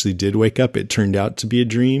she actually did wake up, it turned out to be a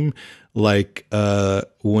dream. Like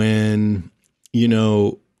when,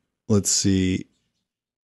 let's see,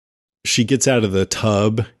 she gets out of the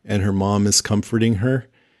tub and her mom is comforting her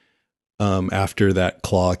after that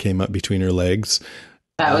claw came up between her legs.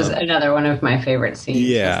 That was another one of my favorite scenes.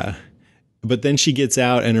 Yeah. But then she gets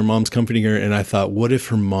out and her mom's comforting her. And I thought, what if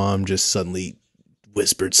her mom just suddenly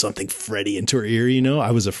whispered something Freddy into her ear,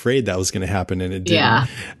 I was afraid that was going to happen, and it didn't.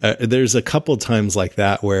 Yeah. There's a couple times like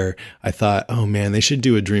that where I thought, oh man, they should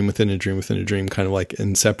do a dream within a dream within a dream, kind of like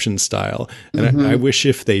Inception style. And I wish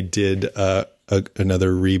if they did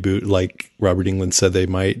another reboot, like Robert Englund said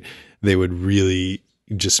they would really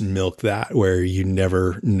just milk that, where you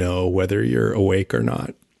never know whether you're awake or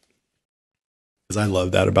not. Because I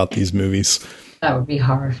love that about these movies. That would be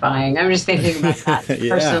horrifying. I'm just thinking about that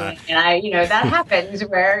personally. And that happens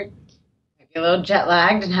where you're a little jet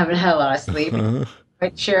lagged and haven't had a lot of sleep.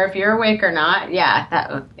 But sure, if you're awake or not,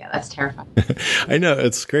 that's terrifying. I know,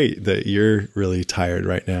 it's great that you're really tired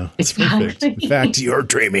right now. It's perfect. In fact, you're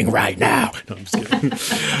dreaming right now. No, I'm just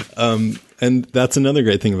kidding. And that's another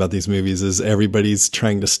great thing about these movies is everybody's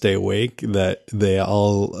trying to stay awake, that they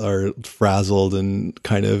all are frazzled and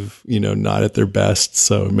kind of, not at their best.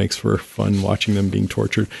 So it makes for fun watching them being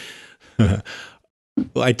tortured. Well,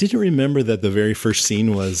 I didn't remember that the very first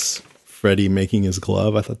scene was Freddy making his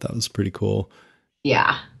glove. I thought that was pretty cool.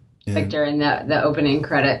 Yeah. Like during the opening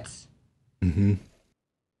credits. Mm-hmm.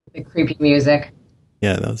 The creepy music.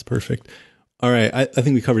 Yeah, that was perfect. All right. I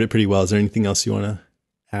think we covered it pretty well. Is there anything else you want to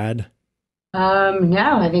add?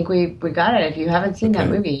 No, I think we got it. If you haven't seen that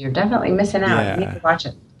movie, you're definitely missing out. Yeah. You need to watch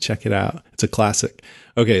it. Check it out. It's a classic.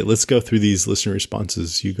 Okay, let's go through these listener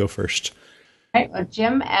responses. You go first. All right. Well,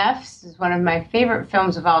 Jim F's is one of my favorite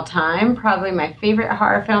films of all time. Probably my favorite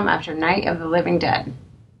horror film after Night of the Living Dead.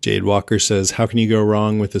 Jade Walker says, how can you go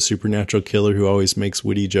wrong with a supernatural killer who always makes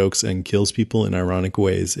witty jokes and kills people in ironic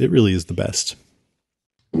ways? It really is the best.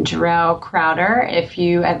 Jarrell Crowder, if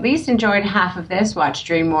you at least enjoyed half of this, watch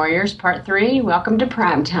Dream Warriors Part 3. Welcome to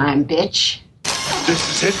primetime, bitch.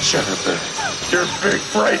 This is it, Jennifer. Your big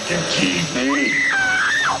break in TV.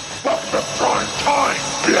 Welcome to prime time,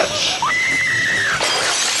 bitch.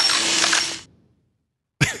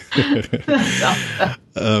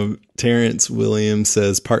 Terrence Williams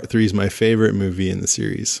says Part 3 is my favorite movie in the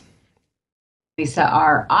series. Lisa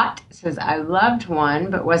R. Ott says, I loved 1,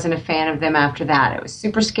 but wasn't a fan of them after that. It was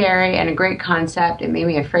super scary and a great concept. It made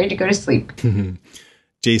me afraid to go to sleep.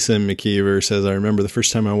 Jason McKeever says, I remember the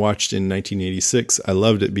first time I watched in 1986. I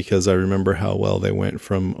loved it because I remember how well they went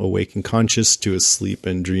from awake and conscious to asleep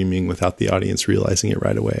and dreaming without the audience realizing it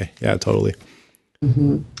right away. Yeah, totally.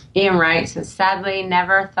 Mm-hmm. Ian Wright says, sadly,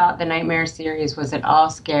 never thought the Nightmare series was at all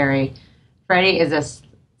scary. Freddy is a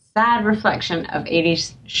sad reflection of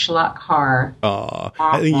 80s schlock horror.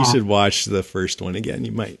 I think you should watch the first one again.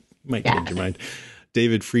 You might change your mind.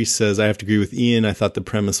 David Freese says, I have to agree with Ian. I thought the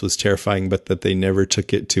premise was terrifying, but that they never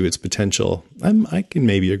took it to its potential. I can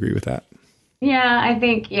maybe agree with that. Yeah, I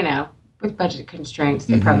think, with budget constraints,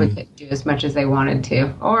 they probably couldn't do as much as they wanted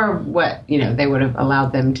to, or what, they would have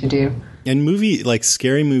allowed them to do. And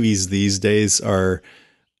scary movies these days are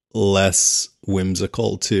less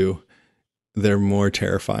whimsical too. They're more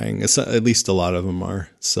terrifying. At least a lot of them are.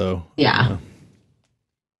 So yeah.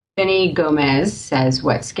 Vinny Gomez says,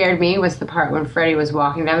 what scared me was the part when Freddy was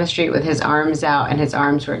walking down the street with his arms out and his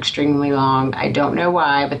arms were extremely long. I don't know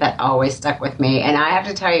why, but that always stuck with me. And I have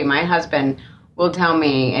to tell you, my husband will tell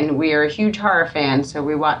me, and we are huge horror fans, so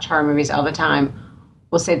we watch horror movies all the time,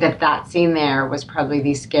 will say that scene there was probably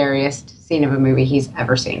the scariest scene of a movie he's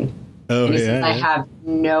ever seen. Oh, and he says, I have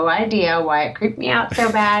no idea why it creeped me out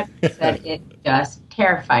so bad. He said it just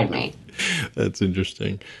terrified me. That's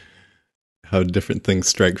interesting. How different things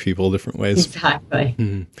strike people different ways. Exactly.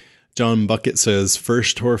 Mm-hmm. John Bucket says,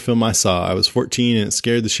 first horror film I saw, I was 14 and it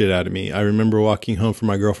scared the shit out of me. I remember walking home from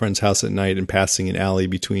my girlfriend's house at night and passing an alley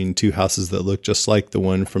between two houses that looked just like the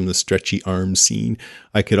one from the stretchy arm scene.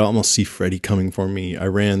 I could almost see Freddy coming for me. I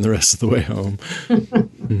ran the rest of the way home.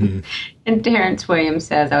 Mm-hmm. And Terrence Williams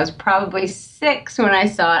says, I was probably 6 when I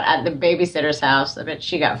saw it at the babysitter's house. I bet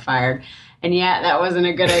she got fired. And yeah, that wasn't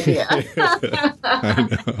a good idea. I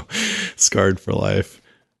know. Scarred for life.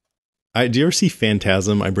 Do you ever see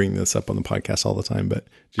Phantasm? I bring this up on the podcast all the time, but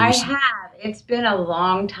I have. It's been a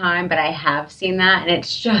long time, but I have seen that, and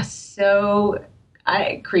it's just so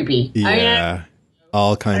creepy. Yeah,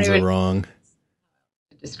 all kinds of wrong.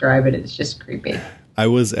 To describe it, it's just creepy. I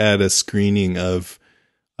was at a screening of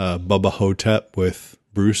Bubba Hotep with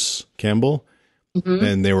Bruce Campbell,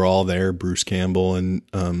 and they were all there, Bruce Campbell and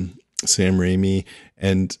Sam Raimi,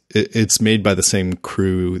 and it's made by the same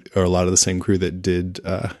crew, or a lot of the same crew that did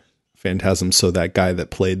Phantasm. So that guy that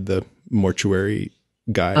played the mortuary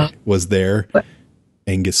guy was there.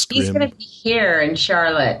 Angus Scrimm. He's going to be here in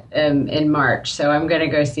Charlotte in March, so I'm going to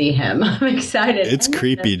go see him. I'm excited. It's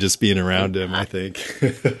creepy just being around him, I think.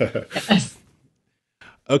 Yes.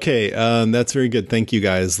 Okay, that's very good. Thank you,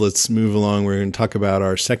 guys. Let's move along. We're going to talk about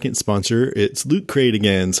our second sponsor. It's Loot Crate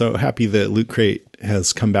again. So happy that Loot Crate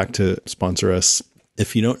has come back to sponsor us.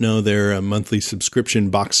 If you don't know, they're a monthly subscription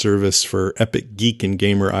box service for epic geek and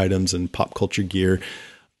gamer items and pop culture gear.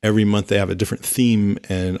 Every month they have a different theme,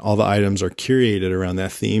 and all the items are curated around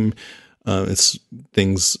that theme. It's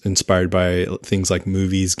things inspired by things like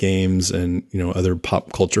movies, games, and other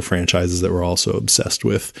pop culture franchises that we're also obsessed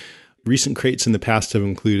with. Recent crates in the past have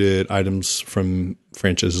included items from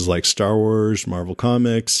franchises like Star Wars, Marvel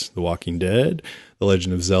Comics, The Walking Dead, The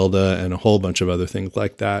Legend of Zelda, and a whole bunch of other things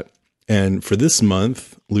like that. And for this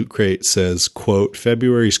month, Loot Crate says, quote,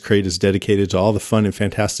 February's crate is dedicated to all the fun and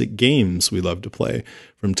fantastic games we love to play,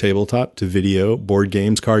 from tabletop to video, board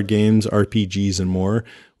games, card games, RPGs, and more.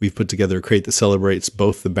 We've put together a crate that celebrates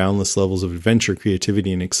both the boundless levels of adventure,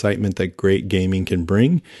 creativity, and excitement that great gaming can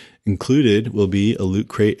bring. Included will be a Loot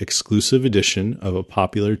Crate exclusive edition of a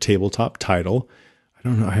popular tabletop title. I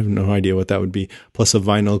don't know. I have no idea what that would be. Plus a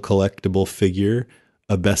vinyl collectible figure,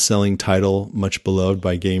 a best-selling title much beloved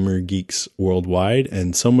by gamer geeks worldwide,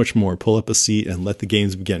 and so much more. Pull up a seat and let the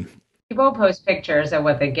games begin. People post pictures of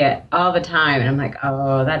what they get all the time, and I'm like,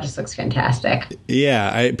 oh, that just looks fantastic.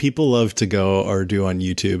 Yeah, people love to go or do on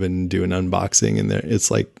YouTube and do an unboxing, and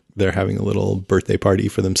it's like they're having a little birthday party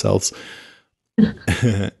for themselves.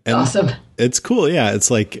 Awesome. It's cool. Yeah,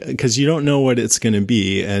 it's like, because you don't know what it's going to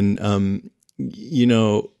be. And,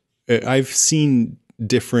 I've seen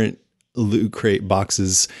different Loot Crate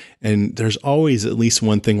boxes, and there's always at least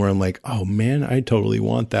one thing where I'm like, oh man, I totally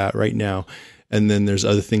want that right now. And then there's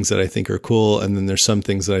other things that I think are cool. And then there's some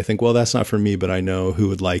things that I think, well, that's not for me, but I know who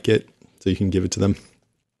would like it. So you can give it to them.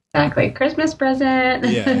 Exactly. Christmas present.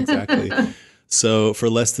 Yeah, exactly. So for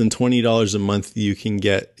less than $20 a month, you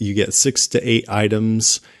get 6 to 8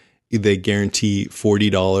 items. They guarantee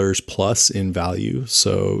 $40 plus in value.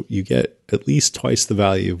 So you get at least twice the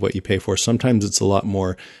value of what you pay for. Sometimes it's a lot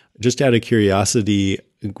more. Just out of curiosity,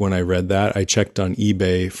 when I read that, I checked on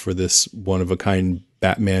eBay for this one-of-a-kind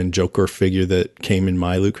Batman Joker figure that came in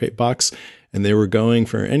my Loot Crate box, and they were going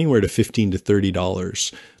for anywhere to $15 to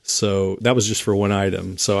 $30. So that was just for one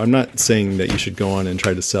item. So I'm not saying that you should go on and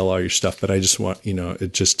try to sell all your stuff, but I just want,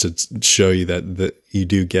 it just to show you that you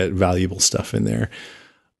do get valuable stuff in there.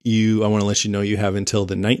 I want to let you know you have until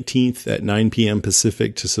the 19th at 9 p.m.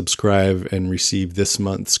 Pacific to subscribe and receive this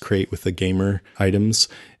month's crate with the gamer items.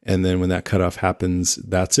 And then when that cutoff happens,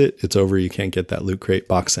 that's it. It's over. You can't get that Loot Crate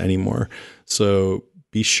box anymore. So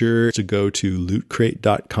be sure to go to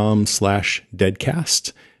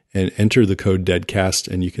lootcrate.com/deadcast and enter the code deadcast,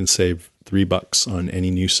 and you can save $3 on any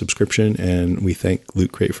new subscription. And we thank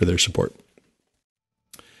Loot Crate for their support.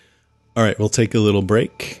 All right, we'll take a little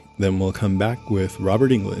break. Then we'll come back with Robert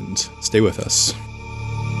Englund. Stay with us.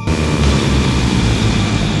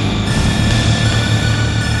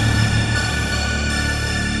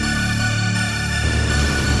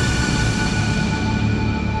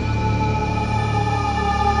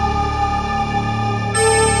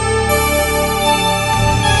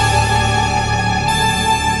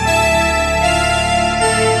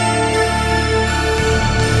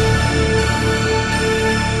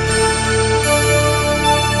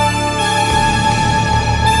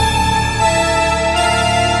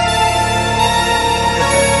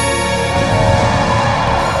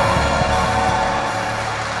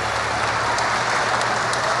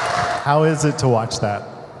 How is it to watch that?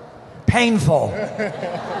 Painful.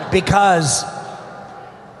 Because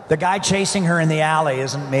the guy chasing her in the alley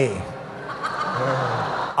isn't me.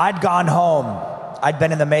 I'd gone home. I'd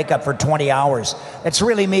been in the makeup for 20 hours. It's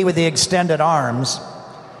really me with the extended arms.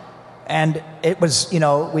 And it was,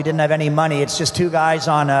 we didn't have any money. It's just two guys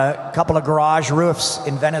on a couple of garage roofs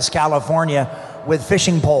in Venice, California with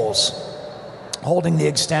fishing poles holding the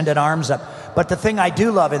extended arms up. But the thing I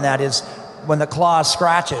do love in that is when the claw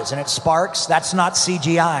scratches and it sparks, that's not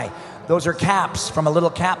CGI. Those are caps from a little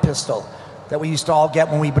cap pistol that we used to all get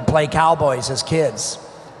when we would play cowboys as kids.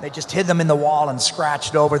 They just hid them in the wall and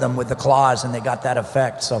scratched over them with the claws, and they got that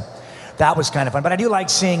effect. So that was kind of fun. But I do like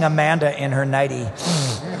seeing Amanda in her nightie.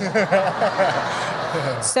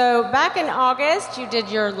 So back in August, you did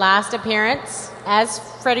your last appearance as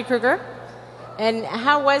Freddy Krueger. And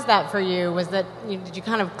how was that for you? Did you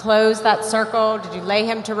kind of close that circle? Did you lay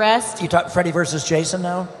him to rest? You talk Freddy versus Jason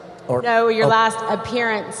now? No, your last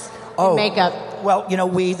appearance in makeup. Well,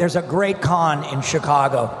 there's a great con in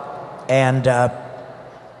Chicago, and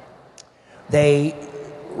they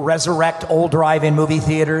resurrect old drive-in movie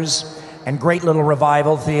theaters and great little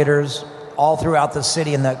revival theaters all throughout the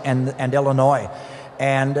city and Illinois.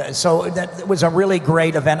 And so that was a really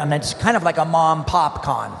great event, and it's kind of like a mom-pop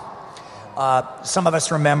con. Some of us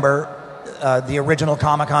remember the original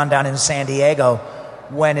Comic-Con down in San Diego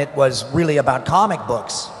when it was really about comic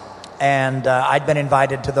books. And I'd been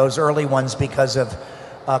invited to those early ones because of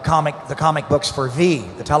the comic books for V,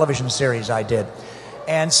 the television series I did.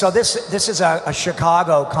 And so this is a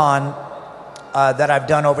Chicago con that I've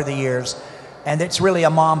done over the years. And it's really a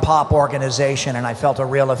mom-pop organization, and I felt a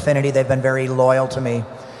real affinity. They've been very loyal to me.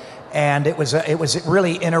 And it was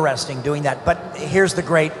really interesting doing that. But here's the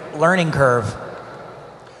great learning curve.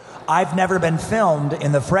 I've never been filmed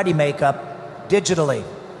in the Freddy makeup digitally,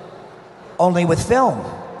 only with film.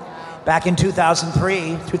 Back in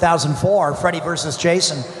 2003, 2004, Freddy versus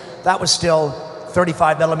Jason, that was still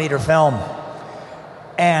 35 millimeter film.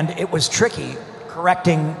 And it was tricky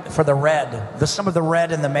correcting for the red. Some of the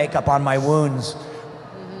red in the makeup on my wounds,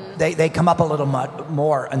 they come up a little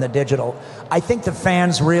more in the digital. I think the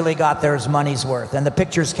fans really got their money's worth, and the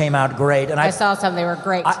pictures came out great. And I saw some; they were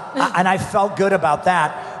great. And I felt good about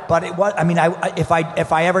that. But it was, I mean, if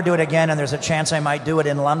I ever do it again, and there's a chance I might do it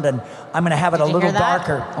in London, I'm going to have it a little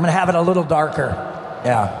darker. I'm going to have it a little darker.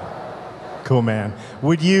 Yeah. Cool, man.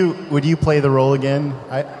 Would you play the role again?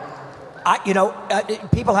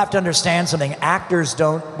 People have to understand something. Actors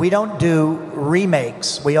we don't do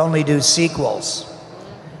remakes. We only do sequels.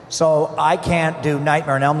 So I can't do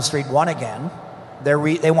Nightmare on Elm Street 1 again. They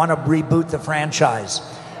want to reboot the franchise.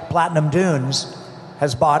 Platinum Dunes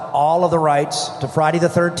has bought all of the rights to Friday the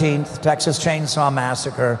 13th, Texas Chainsaw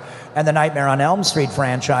Massacre, and the Nightmare on Elm Street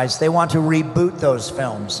franchise. They want to reboot those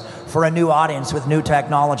films for a new audience with new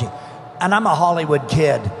technology. And I'm a Hollywood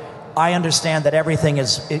kid. I understand that everything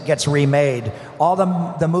gets remade. All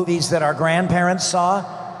the movies that our grandparents saw,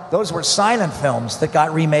 those were silent films that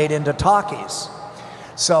got remade into talkies.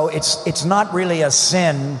 So it's not really a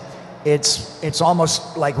sin. It's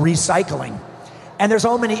almost like recycling. And there's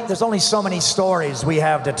only so many stories we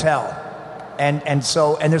have to tell. And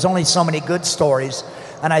there's only so many good stories,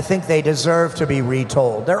 and I think they deserve to be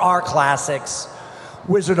retold. There are classics.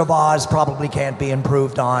 Wizard of Oz probably can't be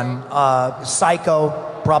improved on.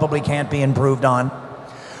 Psycho probably can't be improved on.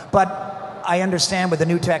 But I understand with the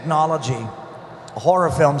new technology,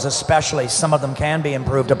 horror films especially, some of them can be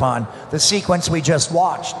improved upon. The sequence we just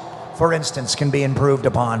watched, for instance, can be improved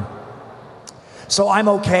upon. So I'm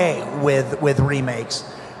okay with remakes.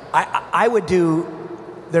 I would do,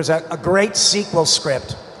 there's a great sequel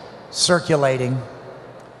script circulating,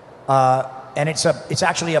 and it's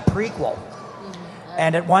actually a prequel.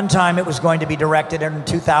 And at one time it was going to be directed in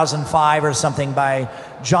 2005 or something by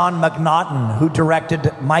John McNaughton, who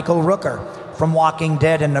directed Michael Rooker from Walking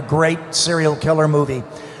Dead in a great serial killer movie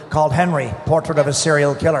called Henry, Portrait of a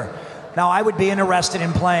Serial Killer. Now, I would be interested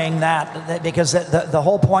in playing that because the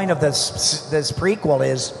whole point of this prequel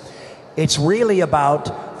is it's really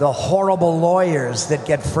about the horrible lawyers that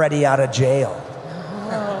get Freddy out of jail.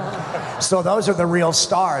 So those are the real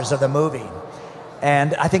stars of the movie.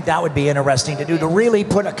 And I think that would be interesting to do, to really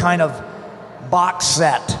put a kind of box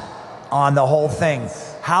set on the whole thing.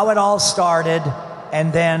 How it all started,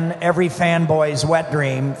 and then every fanboy's wet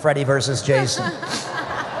dream, Freddy versus Jason.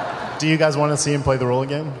 Do you guys want to see him play the role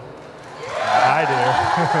again? I do.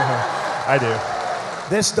 I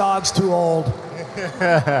do. This dog's too old.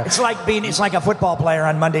 It's like a football player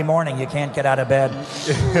on Monday morning. You can't get out of bed.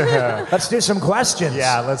 Let's do some questions.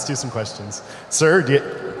 Yeah, let's do some questions. Sir,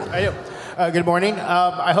 good morning.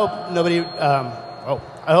 I hope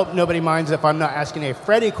nobody minds if I'm not asking a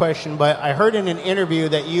Freddy question, but I heard in an interview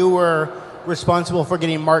that you were responsible for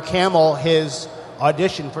getting Mark Hamill his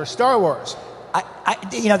audition for Star Wars.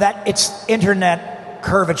 That it's internet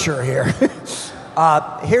curvature here.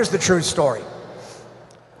 Here's the true story.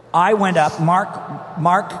 I went up.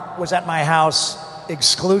 Mark was at my house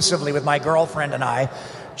exclusively with my girlfriend and I,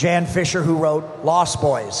 Jan Fisher, who wrote Lost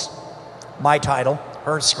Boys, my title,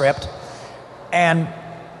 her script. And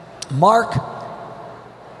Mark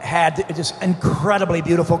had this incredibly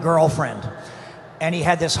beautiful girlfriend. And he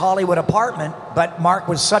had this Hollywood apartment, but Mark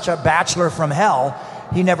was such a bachelor from hell,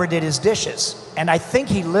 he never did his dishes. And I think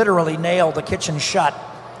he literally nailed the kitchen shut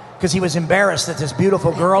because he was embarrassed that this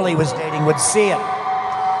beautiful girl he was dating would see it.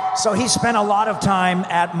 So he spent a lot of time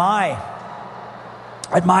at my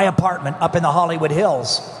apartment up in the Hollywood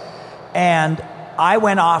Hills. And I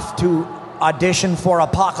went off to audition for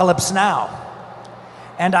Apocalypse Now.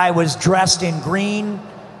 And I was dressed in green,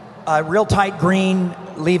 real tight green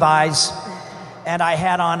Levi's, and I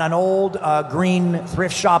had on an old green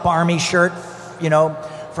thrift shop army shirt,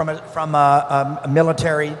 from a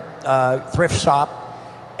military thrift shop,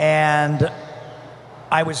 and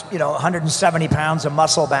I was 170 pounds of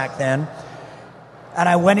muscle back then, and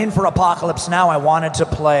I went in for Apocalypse Now. I wanted to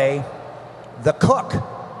play the cook,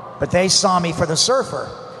 but they saw me for the surfer.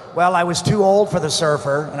 Well, I was too old for the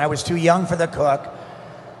surfer, and I was too young for the cook.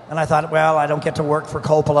 And I thought, well, I don't get to work for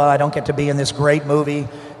Coppola. I don't get to be in this great movie.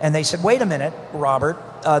 And they said, wait a minute, Robert.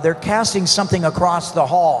 They're casting something across the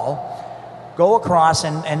hall. Go across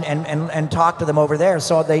and talk to them over there.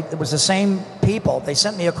 So it was the same people. They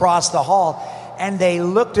sent me across the hall, and they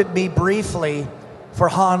looked at me briefly for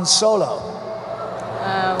Han Solo.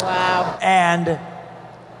 Oh, wow. And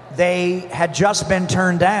they had just been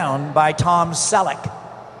turned down by Tom Selleck.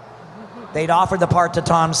 They'd offered the part to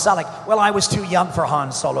Tom Selleck. Well, I was too young for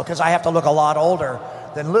Han Solo because I have to look a lot older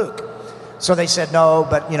than Luke. So they said, no,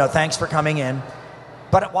 but, thanks for coming in.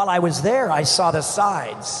 But while I was there, I saw the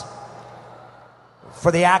sides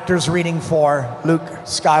for the actors reading for Luke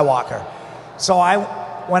Skywalker. So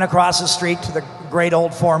I went across the street to the great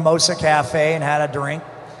old Formosa Cafe and had a drink.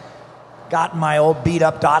 Got in my old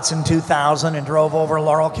beat-up Datsun 2000 and drove over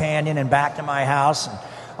Laurel Canyon and back to my house. And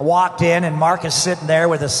I walked in, and Mark is sitting there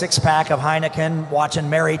with a six-pack of Heineken watching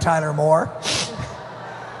Merri Tyler Moore.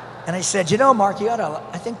 And I said, Mark,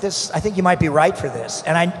 I think you might be right for this.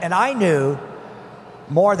 And I knew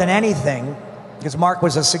more than anything, because Mark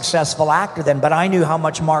was a successful actor then, but I knew how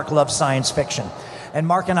much Mark loved science fiction. And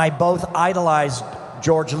Mark and I both idolized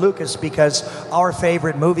George Lucas because our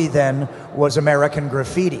favorite movie then was American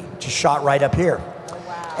Graffiti, which is shot right up here. Oh,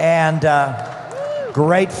 wow. And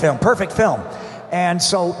great film, perfect film. And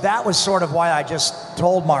so that was sort of why I just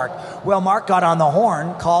told Mark. Well, Mark got on the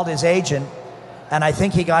horn, called his agent, and I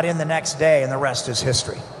think he got in the next day, and the rest is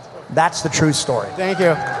history. That's the true story. Thank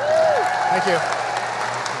you. Thank you.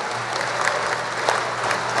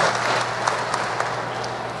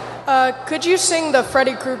 Could you sing the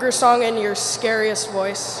Freddy Krueger song in your scariest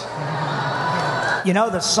voice?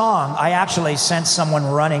 The song, I actually sensed someone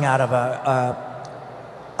running out of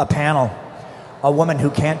a panel, a woman who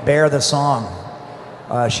can't bear the song.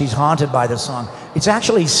 She's haunted by the song. It's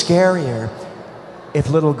actually scarier if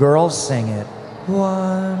little girls sing it.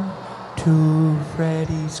 1, 2,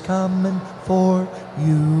 Freddy's coming for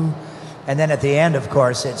you. And then at the end, of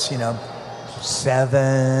course, it's,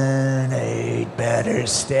 7, 8, better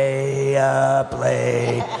stay up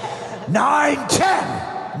late. 9,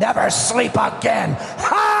 10, never sleep again.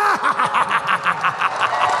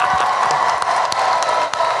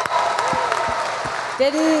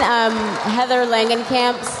 Didn't Heather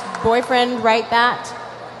Langenkamp's boyfriend write that?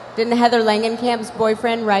 Didn't Heather Langenkamp's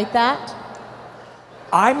boyfriend write that?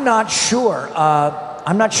 I'm not sure. I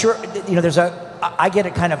get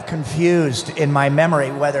it kind of confused in my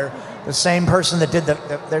memory whether the same person that did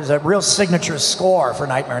there's a real signature score for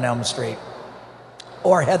Nightmare on Elm Street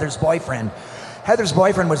or Heather's boyfriend. Heather's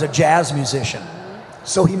boyfriend was a jazz musician,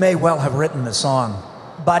 so he may well have written the song.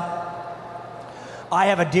 But I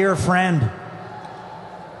have a dear friend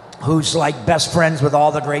who's like best friends with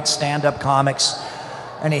all the great stand-up comics,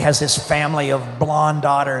 and he has this family of blonde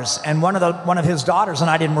daughters, and one of his daughters, and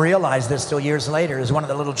I didn't realize this till years later, is one of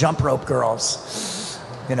the little jump rope girls.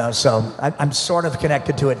 So I'm sort of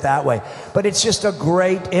connected to it that way. But it's just a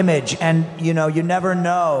great image, and you never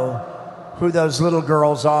know who those little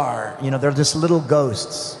girls are. They're just little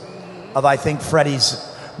ghosts of, I think, Freddy's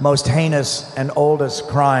most heinous and oldest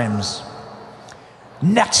crimes.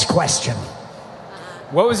 Next question.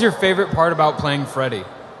 What was your favorite part about playing Freddy?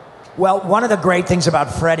 Well, one of the great things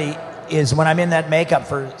about Freddy is when I'm in that makeup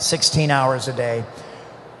for 16 hours a day,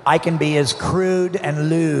 I can be as crude and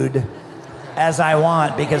lewd as I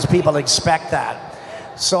want because people expect that.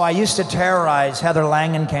 So I used to terrorize Heather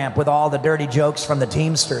Langenkamp with all the dirty jokes from the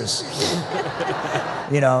Teamsters.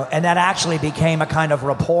 And that actually became a kind of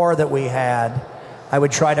rapport that we had. I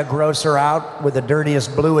would try to gross her out with the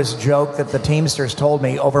dirtiest, bluest joke that the Teamsters told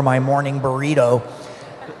me over my morning burrito.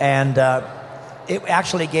 And it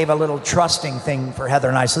actually gave a little trusting thing for Heather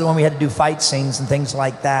and I. So when we had to do fight scenes and things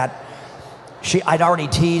like that, I'd already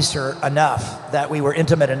teased her enough that we were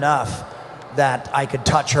intimate enough that I could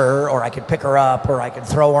touch her, or I could pick her up, or I could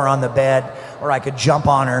throw her on the bed, or I could jump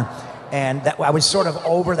on her. And that I was sort of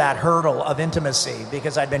over that hurdle of intimacy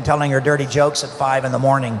because I'd been telling her dirty jokes at 5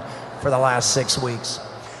 a.m. for the last 6 weeks.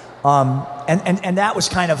 And that was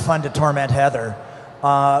kind of fun to torment Heather.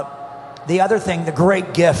 The other thing, the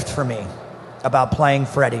great gift for me about playing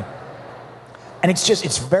Freddy, and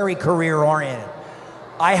it's very career-oriented.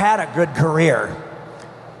 I had a good career.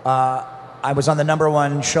 I was on the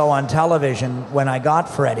 #1 show on television when I got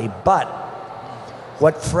Freddy, but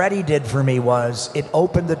what Freddy did for me was it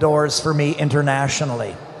opened the doors for me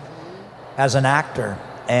internationally as an actor.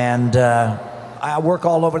 And I work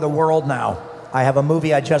all over the world now. I have a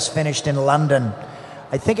movie I just finished in London.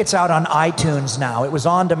 I think it's out on iTunes now. It was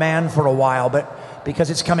on demand for a while, but because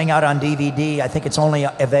it's coming out on DVD, I think it's only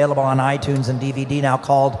available on iTunes and DVD now,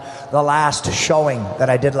 called The Last Showing, that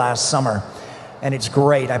I did last summer. and it's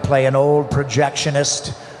great. I play an old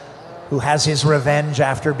projectionist who has his revenge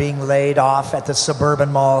after being laid off at the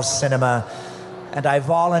Suburban Mall Cinema, and I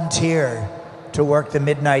volunteer to work the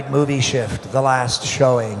midnight movie shift, the last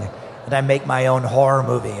showing, and I make my own horror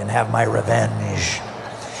movie and have my revenge.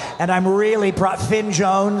 And I'm really proud. Finn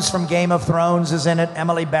Jones from Game of Thrones is in it,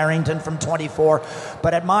 Emily Barrington from 24.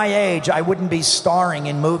 But at my age, I wouldn't be starring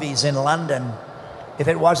in movies in London if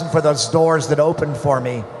it wasn't for those doors that opened for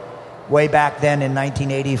me way back then in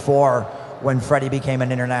 1984 when Freddy became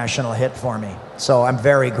an international hit for me. So I'm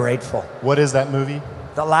very grateful. What is that movie?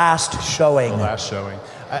 The Last Showing. The Last Showing.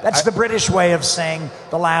 That's the British way of saying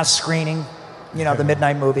the last screening, you know, the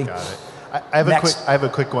midnight movie. Got it. I have a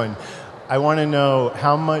quick one. I want to know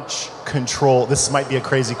how much control, this might be a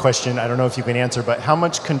crazy question, I don't know if you can answer, but how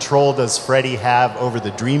much control does Freddy have over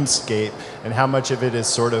the dreamscape, and how much of it is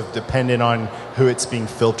sort of dependent on who it's being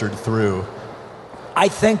filtered through? I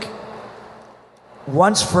think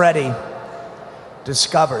once Freddy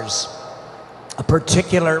discovers a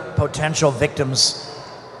particular potential victim's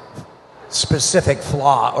specific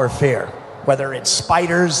flaw or fear, whether it's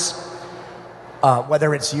spiders,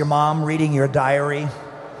 whether it's your mom reading your diary,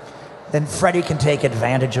 then Freddy can take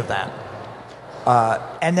advantage of that.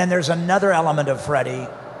 And then there's another element of Freddy,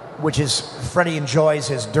 which is Freddy enjoys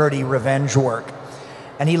his dirty revenge work.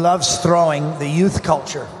 And he loves throwing the youth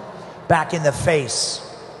culture back in the face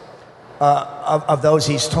of those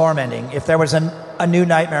he's tormenting. If there was a new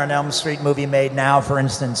Nightmare on Elm Street movie made now, for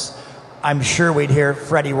instance, I'm sure we'd hear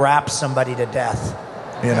Freddy rap somebody to death,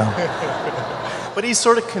 you know. But he's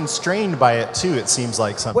sort of constrained by it too, it seems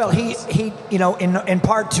like sometimes. Well, he you know, in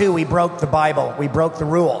part 2, we broke the Bible. We broke the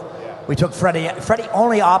rule. We took Freddy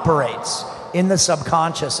only operates in the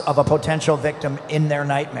subconscious of a potential victim in their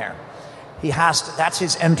nightmare. He has to, that's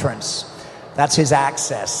his entrance. That's his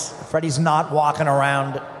access. Freddy's not walking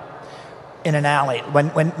around in an alley.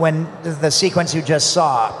 When the sequence you just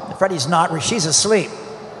saw, Freddy's not, she's asleep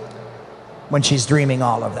when she's dreaming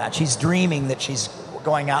all of that. She's dreaming that she's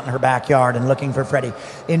going out in her backyard and looking for Freddy.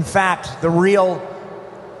 In fact, the real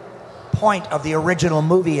point of the original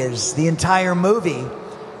movie is the entire movie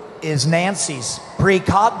is Nancy's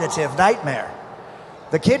precognitive nightmare.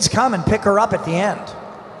 The kids come and pick her up at the end.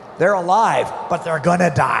 They're alive, but they're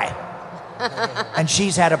gonna die. And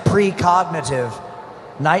she's had a precognitive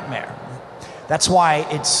nightmare. That's why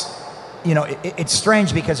it's, you know, it's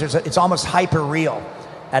strange because it's almost hyper real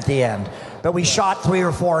at the end. But we shot 3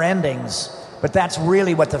 or 4 endings. But that's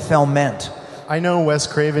really what the film meant. I know Wes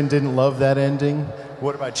Craven didn't love that ending.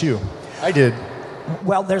 What about you? I did.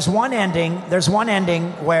 Well, there's one ending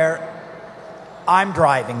where I'm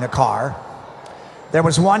driving the car. There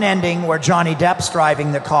was one ending where Johnny Depp's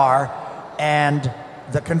driving the car, and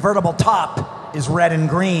the convertible top is red and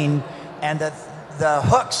green, and the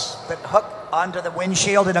hooks that hook onto the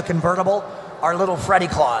windshield in a convertible are little Freddy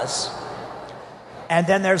claws. And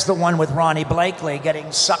then there's the one with Ronnie Blakely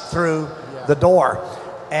getting sucked through the door.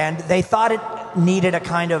 And they thought it needed a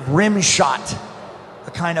kind of rim shot,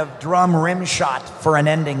 a kind of drum rim shot for an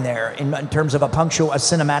ending there in terms of a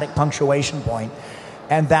cinematic punctuation point.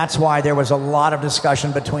 And that's why there was a lot of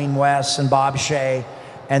discussion between Wes and Bob Shea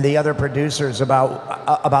and the other producers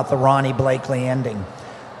about the Ronnie Blakely ending.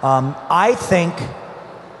 I think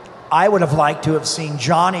I would have liked to have seen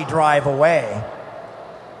Johnny drive away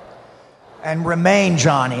and remain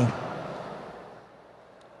Johnny,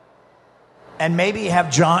 and maybe have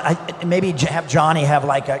Johnny have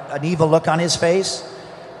like an evil look on his face,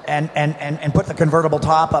 and put the convertible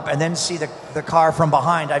top up, and then see the car from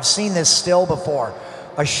behind. I've seen this still before,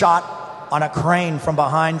 a shot on a crane from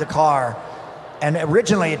behind the car, and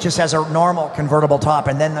originally it just has a normal convertible top,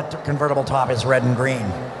 and then the convertible top is red and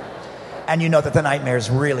green. And you know that the nightmare is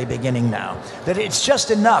really beginning now. That it's just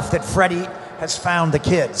enough that Freddy has found the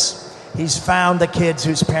kids. He's found the kids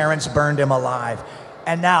whose parents burned him alive.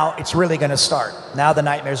 And now it's really going to start. Now the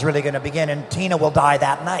nightmare is really going to begin, and Tina will die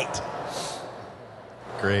that night.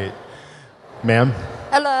 Great. Ma'am?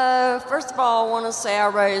 Hello. First of all, I want to say I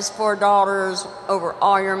raised 4 daughters over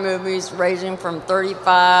all your movies, ranging from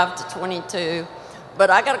 35 to 22. But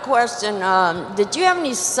I got a question. Did you have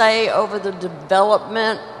any say over the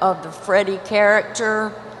development of the Freddy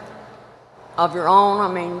character of your own?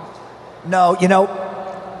 I mean... No, you know,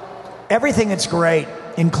 everything that's great,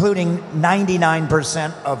 including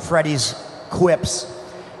 99% of Freddy's quips,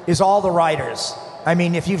 is all the writers. I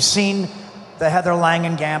mean, if you've seen the Heather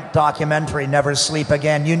Langenkamp documentary, Never Sleep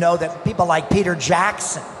Again, you know that people like Peter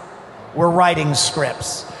Jackson were writing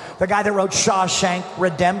scripts. The guy that wrote Shawshank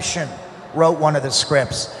Redemption wrote one of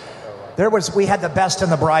the we had the best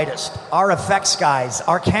and the brightest. Our effects guys,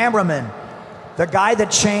 our cameramen, The guy that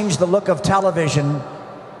changed the look of television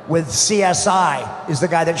with CSI is the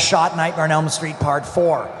guy that shot Nightmare on Elm Street Part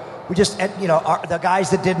 4. We just, the guys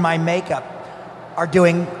that did my makeup are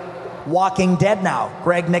doing Walking Dead now.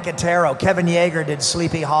 Greg Nicotero, Kevin Yeager did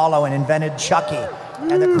Sleepy Hollow and invented Chucky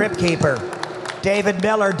and the Crypt Keeper. David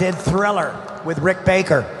Miller did Thriller with Rick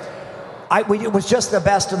Baker. It was just the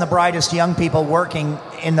best and the brightest young people working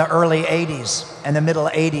in the early 80s and the middle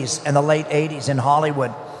 80s and the late 80s in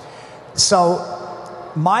Hollywood. So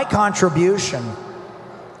my contribution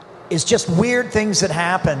is just weird things that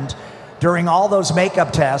happened during all those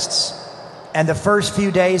makeup tests and the first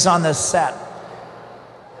few days on the set.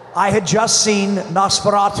 I had just seen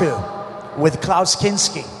Nosferatu with Klaus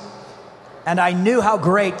Kinski, and I knew how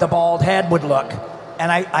great the bald head would look.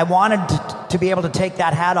 And I wanted to be able to take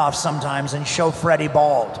that hat off sometimes and show Freddy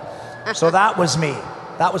bald. So that was me.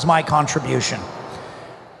 That was my contribution.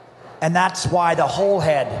 And that's why the whole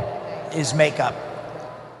head is makeup.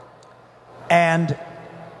 And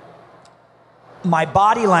my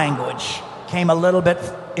body language came a little bit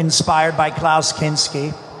inspired by Klaus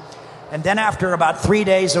Kinski. And then after about 3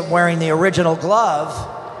 days of wearing the original glove,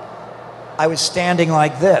 I was standing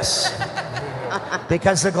like this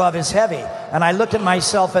because the glove is heavy. And I looked at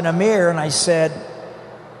myself in a mirror and I said,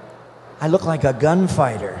 I look like a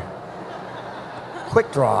gunfighter.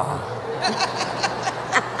 Quick draw.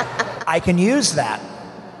 I can use that.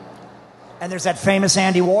 And there's that famous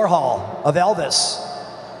Andy Warhol of Elvis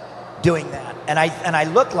doing that. And I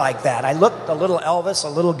looked like that. I looked a little Elvis, a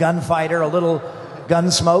little gunfighter, a little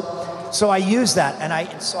Gunsmoke. So I used that.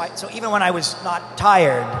 And so even when I was not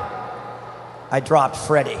tired, I dropped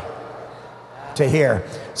Freddy to here.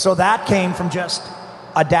 So that came from just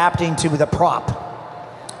adapting to the prop.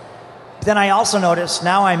 Then I also noticed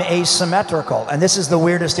now I'm asymmetrical, and this is the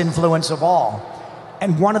weirdest influence of all,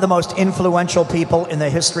 and one of the most influential people in the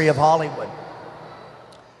history of Hollywood.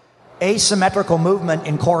 Asymmetrical movement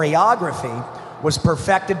in choreography was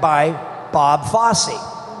perfected by Bob Fosse,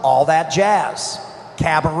 All That Jazz,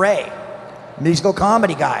 Cabaret, musical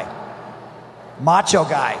comedy guy, macho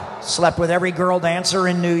guy, slept with every girl dancer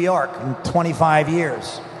in New York in 25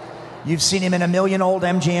 years. You've seen him in a million old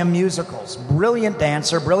MGM musicals. Brilliant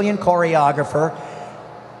dancer, brilliant choreographer.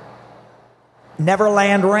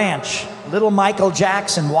 Neverland Ranch, little Michael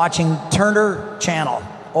Jackson watching Turner Channel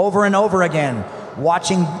over and over again,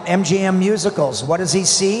 watching MGM musicals. What does he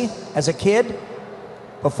see as a kid?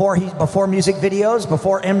 Before music videos,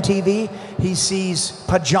 before MTV, he sees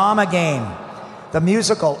Pajama Game. The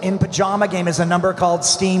musical in Pajama Game is a number called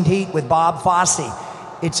Steamed Heat with Bob Fosse.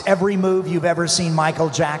 It's every move you've ever seen Michael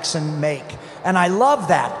Jackson make. And I love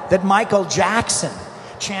that Michael Jackson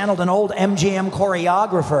channeled an old MGM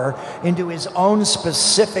choreographer into his own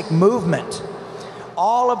specific movement.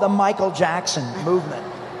 All of the Michael Jackson movement,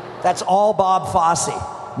 that's all Bob Fosse,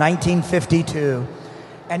 1952.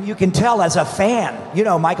 And you can tell as a fan,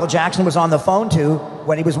 Michael Jackson was on the phone too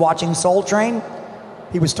when he was watching Soul Train.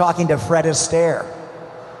 He was talking to Fred Astaire.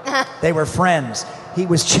 They were friends. He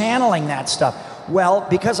was channeling that stuff. Well,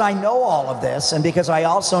 because I know all of this, and because I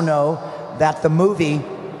also know that the movie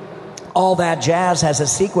All That Jazz has a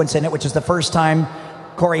sequence in it, which is the first time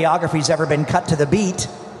choreography's ever been cut to the beat,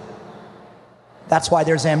 that's why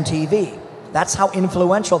there's MTV. That's how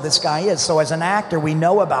influential this guy is. So as an actor, we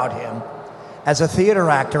know about him. As a theater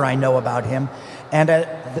actor, I know about him. And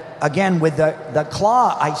again, with the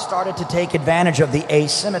claw, I started to take advantage of the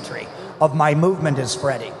asymmetry of my movement as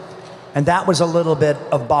Freddy. And that was a little bit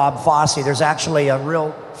of Bob Fosse. There's actually a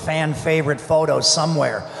real fan favorite photo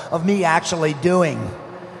somewhere of me actually doing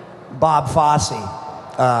Bob Fosse.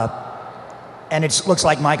 And it looks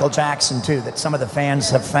like Michael Jackson too, that some of the fans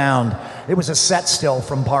have found. It was a set still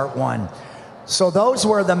from part 1. So those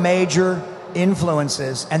were the major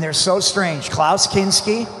influences, and they're so strange. Klaus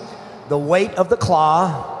Kinski, The Weight of the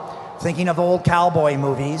Claw, thinking of old cowboy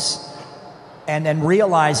movies, and then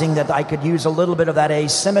realizing that I could use a little bit of that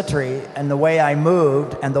asymmetry and the way I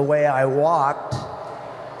moved and the way I walked,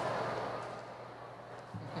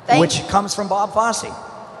 which comes from Bob Fosse.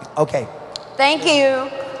 Okay. Thank you.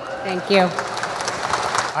 Thank you.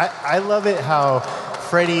 I love it how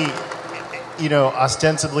Freddy,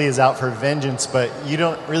 ostensibly is out for vengeance, but you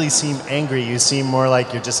don't really seem angry. You seem more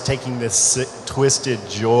like you're just taking this twisted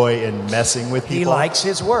joy in messing with people. He likes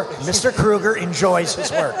his work. Mr. Kruger enjoys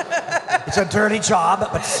his work. It's a dirty job,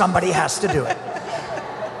 but somebody has to do it.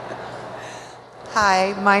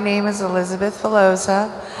 Hi, my name is Elizabeth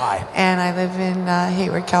Velosa. Hi. And I live in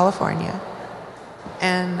Hayward, California.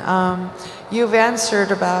 And you've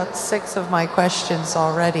answered about 6 of my questions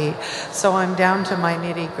already, so I'm down to my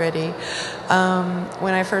nitty-gritty.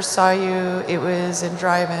 When I first saw you, it was in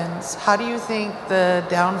drive-ins. How do you think the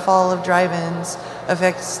downfall of drive-ins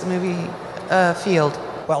affects the movie field?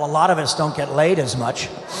 Well, a lot of us don't get laid as much.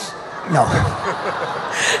 No.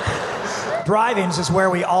 Drive-ins is where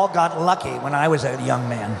we all got lucky when I was a young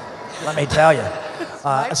man. Let me tell you.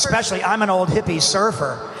 Especially, I'm an old hippie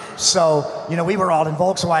surfer, so, we were all in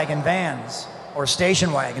Volkswagen vans or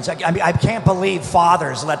station wagons. I mean, I can't believe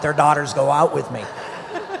fathers let their daughters go out with me.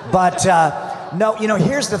 But, no,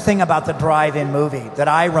 here's the thing about the drive-in movie that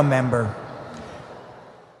I remember.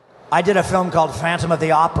 I did a film called Phantom of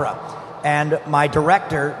the Opera, and my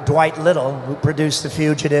director, Dwight Little, who produced The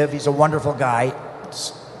Fugitive, he's a wonderful guy,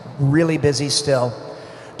 really busy still.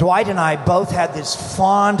 Dwight and I both had this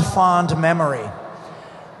fond memory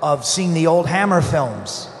of seeing the old Hammer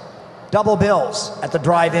films, double bills at the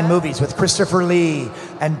drive-in movies with Christopher Lee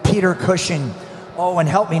and Peter Cushing. Oh, and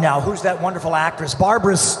help me now, who's that wonderful actress?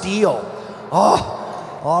 Barbara Steele.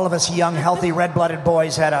 Oh, all of us young, healthy, red-blooded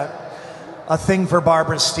boys had a thing for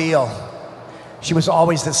Barbara Steele. She was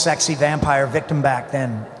always the sexy vampire victim back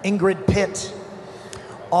then. Ingrid Pitt.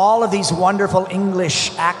 All of these wonderful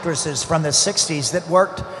English actresses from the 60s that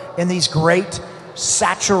worked in these great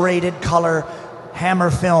saturated color Hammer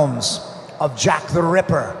films of Jack the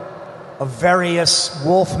Ripper, of various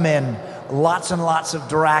Wolfmen, lots and lots of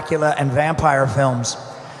Dracula and vampire films.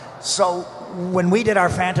 So when we did our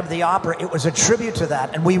Phantom of the Opera, it was a tribute to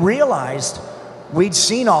that, and we realized we'd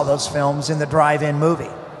seen all those films in the drive-in movie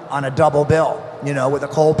on a double bill, with a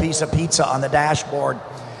cold piece of pizza on the dashboard.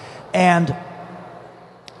 And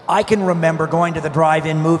I can remember going to the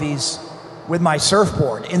drive-in movies with my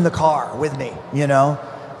surfboard in the car with me,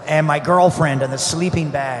 and my girlfriend and the sleeping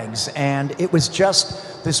bags. And it was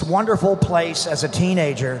just this wonderful place as a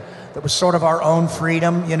teenager that was sort of our own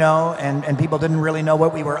freedom, and people didn't really know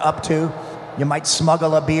what we were up to. You might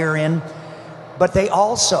smuggle a beer in. But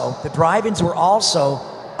the drive-ins were also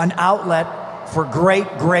an outlet for great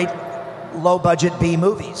low-budget B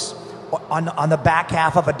movies on the back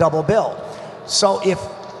half of a double bill. So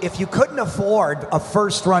if you couldn't afford a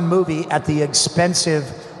first-run movie at the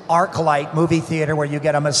expensive ArcLight movie theater where you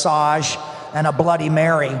get a massage and a Bloody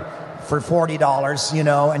Mary for $40,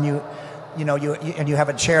 and you have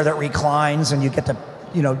a chair that reclines and you get to,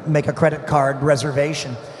 make a credit card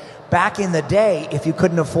reservation. Back in the day, if you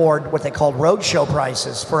couldn't afford what they called roadshow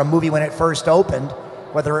prices for a movie when it first opened,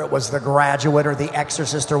 whether it was The Graduate or The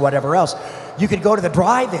Exorcist or whatever else, you could go to the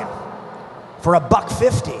drive-in for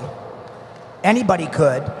 $1.50. Anybody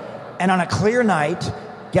could, and on a clear night,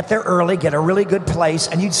 get there early, get a really good place,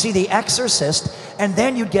 and you'd see The Exorcist, and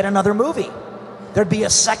then you'd get another movie. There'd be a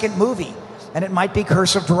second movie, and it might be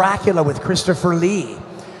Curse of Dracula with Christopher Lee.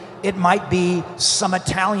 It might be some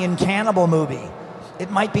Italian cannibal movie.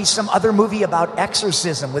 It might be some other movie about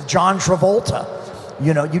exorcism with John Travolta,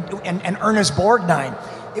 and Ernest Borgnine.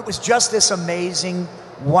 It was just this amazing,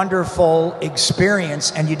 wonderful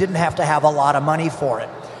experience, and you didn't have to have a lot of money for it.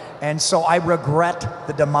 And so I regret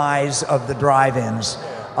the demise of the drive-ins.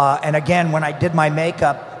 And again, when I did my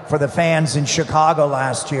makeup for the fans in Chicago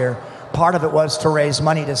last year, part of it was to raise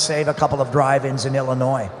money to save a couple of drive-ins in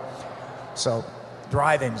Illinois. So,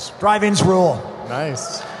 drive-ins rule.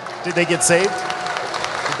 Nice. Did they get saved?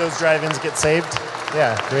 Did those drive-ins get saved?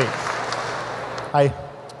 Yeah, great. Hi.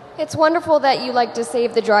 It's wonderful that you like to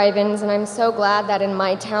save the drive-ins, and I'm so glad that in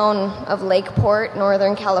my town of Lakeport,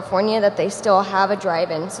 Northern California, that they still have a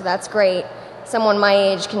drive-in, so that's great. Someone my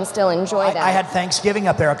age can still enjoy that. I had Thanksgiving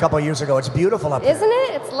up there a couple of years ago. It's beautiful up there. Isn't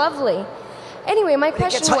it? It's lovely. Anyway, my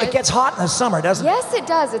question was... It gets hot in the summer, doesn't it? Yes, it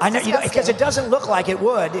does. It's disgusting. Because it doesn't look like it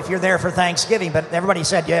would if you're there for Thanksgiving, but everybody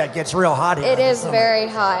said, yeah, it gets real hot here. It is very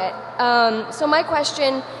hot. So my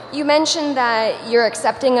question, you mentioned that you're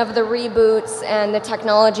accepting of the reboots and the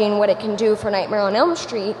technology and what it can do for Nightmare on Elm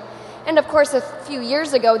Street. And of course, a few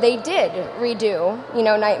years ago, they did redo,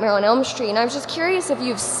 Nightmare on Elm Street. And I was just curious if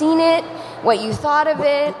you've seen it, what you thought of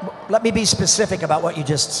it. Let me be specific about what you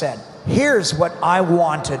just said. Here's what I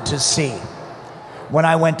wanted to see when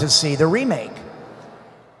I went to see the remake.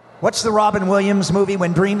 What's the Robin Williams movie,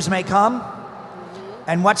 When Dreams May Come?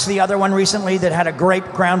 And what's the other one recently that had a great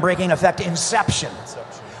groundbreaking effect? Inception.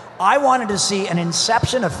 I wanted to see an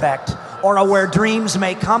Inception effect or a Where Dreams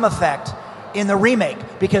May Come effect in the remake,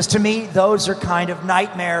 because to me, those are kind of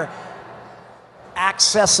nightmare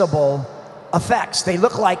accessible effects. They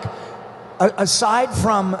look like, aside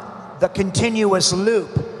from the continuous loop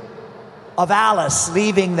of Alice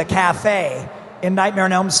leaving the cafe in Nightmare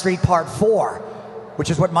on Elm Street Part 4, which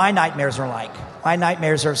is what my nightmares are like. My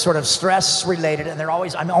nightmares are sort of stress related, and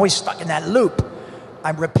I'm always stuck in that loop.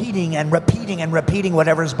 I'm repeating and repeating and repeating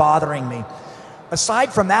whatever's bothering me.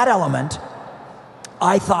 Aside from that element,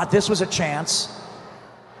 I thought this was a chance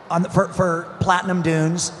for Platinum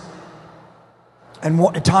Dunes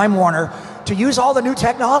and Time Warner to use all the new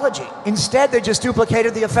technology. Instead, they just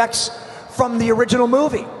duplicated the effects from the original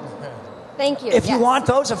movie. Thank you. If you want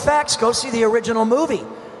those effects, go see the original movie.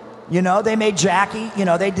 You know, they made Jackie, you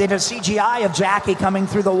know, they did a CGI of Jackie coming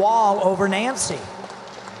through the wall over Nancy.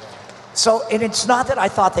 So, and it's not that I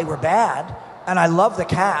thought they were bad, and I love the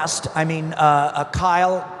cast. I mean,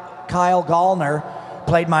 Kyle Gallner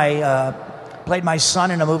played my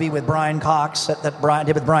son in a movie with Brian Cox that Brian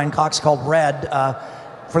did with Brian Cox called Red.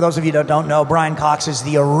 For those of you that don't know, Brian Cox is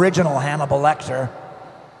the original Hannibal Lecter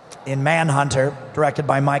in Manhunter, directed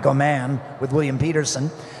by Michael Mann with William Peterson.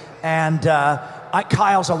 And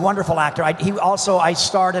Kyle's a wonderful actor. I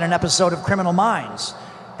starred in an episode of Criminal Minds,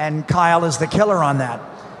 and Kyle is the killer on that.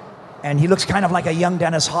 And he looks kind of like a young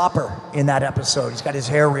Dennis Hopper in that episode. He's got his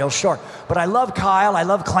hair real short. But I love Kyle. I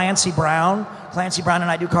love Clancy Brown. Clancy Brown and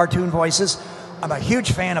I do cartoon voices. I'm a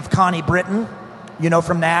huge fan of Connie Britton, you know,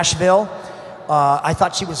 from Nashville. I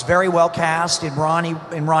thought she was very well cast in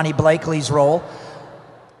Ronnie Blakely's role.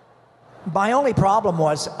 My only problem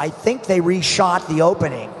was I think they reshot the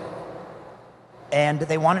opening, and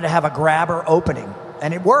they wanted to have a grabber opening,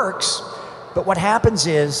 and it works. But what happens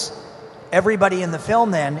is everybody in the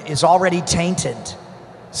film then is already tainted,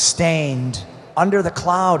 stained, under the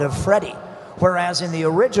cloud of Freddy. Whereas in the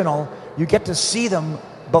original, you get to see them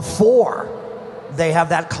before they have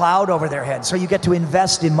that cloud over their head. So you get to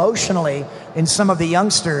invest emotionally in some of the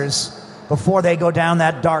youngsters before they go down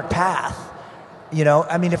that dark path. You know,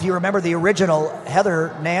 I mean, if you remember the original,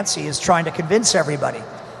 Heather Nancy is trying to convince everybody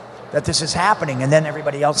that this is happening, and then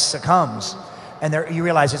everybody else succumbs. And you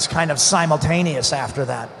realize it's kind of simultaneous after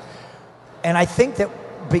that. And I think that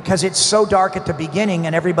because it's so dark at the beginning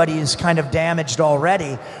and everybody is kind of damaged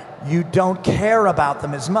already, you don't care about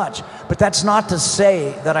them as much. But that's not to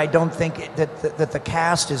say that I don't think that the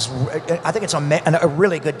cast is... I think it's a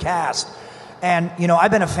really good cast. And, you know,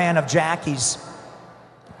 I've been a fan of Jackie's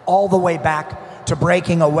all the way back to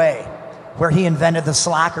Breaking Away, where he invented the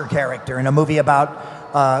slacker character in a movie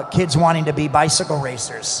about kids wanting to be bicycle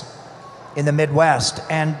racers in the Midwest.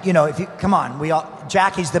 And, you know,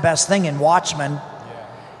 Jackie's the best thing in Watchmen.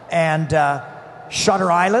 And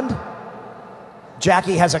Shutter Island.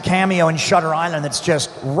 Jackie has a cameo in Shutter Island that's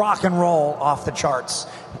just rock and roll off the charts.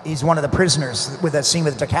 He's one of the prisoners with that scene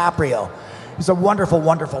with DiCaprio. He's a wonderful,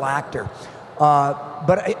 wonderful actor.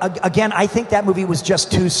 But again, I think that movie was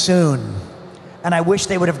just too soon. And I wish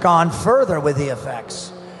they would have gone further with the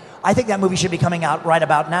effects. I think that movie should be coming out right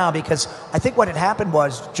about now, because I think what had happened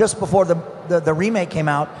was just before the remake came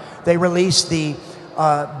out, they released the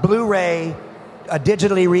Blu-ray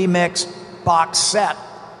digitally remixed box set.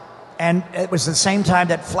 And it was the same time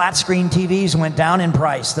that flat screen TVs went down in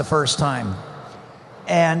price the first time.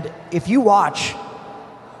 And if you watch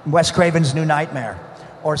Wes Craven's New Nightmare,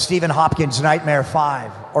 or Stephen Hopkins' Nightmare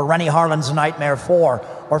 5, or Rennie Harlan's Nightmare 4,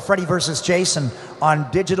 or Freddy vs. Jason on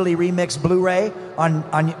digitally remixed Blu-ray, on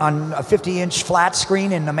a 50-inch flat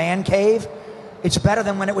screen in the man cave, it's better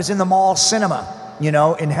than when it was in the mall cinema, you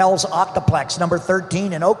know, in Hell's Octoplex, number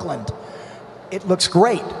 13 in Oakland. It looks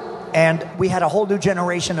great. And we had a whole new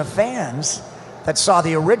generation of fans that saw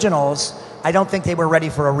the originals. I don't think they were ready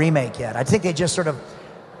for a remake yet. I think they just sort of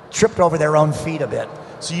tripped over their own feet a bit.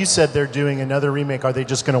 So you said they're doing another remake. Are they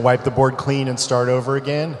just going to wipe the board clean and start over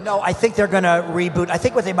again? No, I think they're going to reboot. I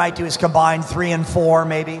think what they might do is combine 3 and 4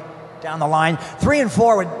 maybe down the line. 3 and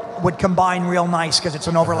 4 would combine real nice because it's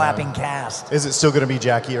an overlapping cast. Is it still going to be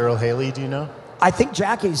Jackie Earle Haley, do you know? I think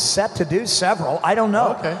Jackie's set to do several. I don't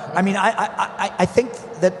know. Okay. I mean, I think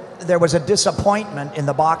that there was a disappointment in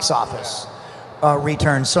the box office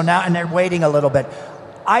return. So now, and they're waiting a little bit.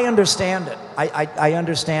 I understand it. I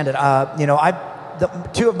understand it. You know,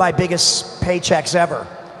 two of my biggest paychecks ever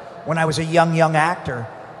when I was a young actor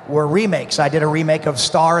were remakes. I did a remake of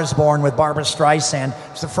Star is Born with Barbra Streisand.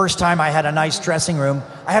 It's the first time I had a nice dressing room.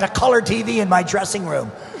 I had a color TV in my dressing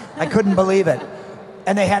room. I couldn't believe it.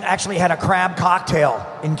 And they actually had a crab cocktail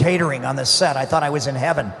in catering on the set. I thought I was in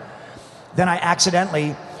heaven. Then I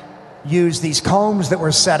accidentally used these combs that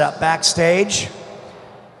were set up backstage,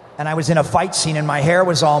 and I was in a fight scene and my hair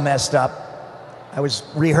was all messed up. I was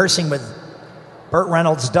rehearsing with Burt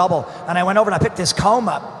Reynolds' double, and I went over and I picked this comb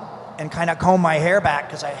up and kind of combed my hair back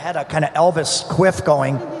because I had a kind of Elvis quiff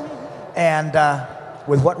going, and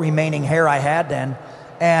with what remaining hair I had then.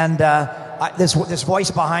 And this voice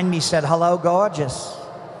behind me said, "Hello, gorgeous."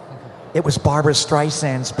 It was Barbara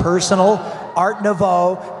Streisand's personal Art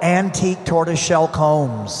Nouveau antique tortoiseshell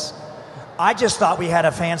combs. I just thought we had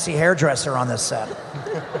a fancy hairdresser on this set.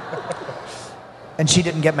 And she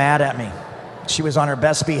didn't get mad at me. She was on her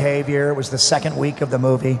best behavior. It was the second week of the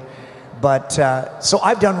movie. But, so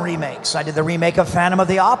I've done remakes. I did the remake of Phantom of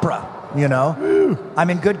the Opera, you know. I'm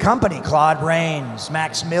in good company. Claude Rains,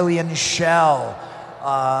 Maximilian Schell,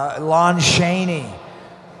 Lon Chaney,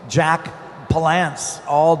 Jack Palance,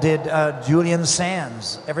 all did Julian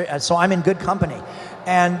Sands. So I'm in good company.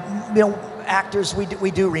 And, you know, actors,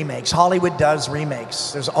 we do remakes. Hollywood does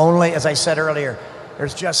remakes. There's only, as I said earlier,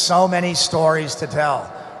 there's just so many stories to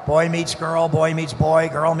tell. Boy meets girl, boy meets boy,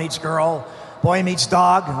 girl meets girl, boy meets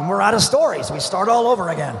dog, and we're out of stories. We start all over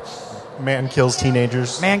again. Man kills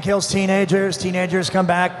teenagers. Man kills teenagers. Teenagers come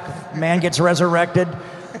back. Man gets resurrected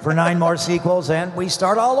for 9 more sequels, and we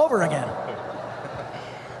start all over again.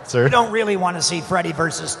 Sir? We don't really want to see Freddy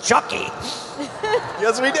versus Chucky.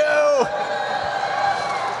 Yes, we do.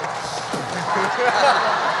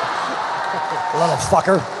 Little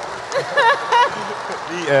fucker.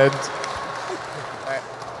 The end.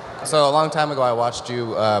 So a long time ago, I watched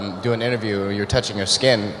you do an interview. You were touching your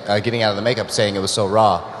skin, getting out of the makeup, saying it was so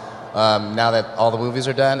raw. Now that all the movies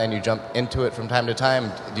are done and you jump into it from time to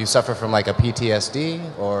time, do you suffer from like a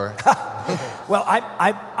PTSD or? Well,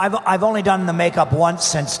 I've only done the makeup once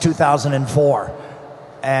since 2004,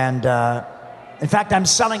 and in fact, I'm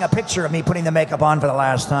selling a picture of me putting the makeup on for the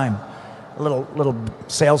last time. A little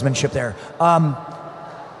salesmanship there.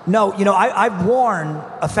 No, you know, I've worn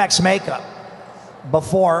effects makeup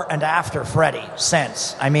before and after Freddy,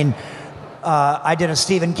 since. I mean, I did a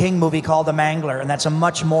Stephen King movie called The Mangler, and that's a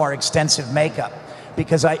much more extensive makeup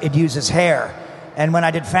because it uses hair. And when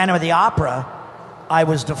I did Phantom of the Opera, I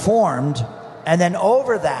was deformed, and then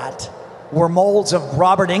over that were molds of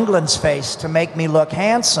Robert Englund's face to make me look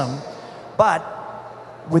handsome, but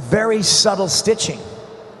with very subtle stitching,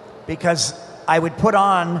 because I would put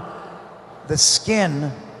on the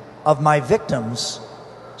skin of my victims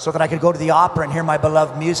so that I could go to the opera and hear my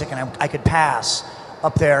beloved music, and I could pass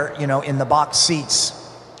up there, you know, in the box seats,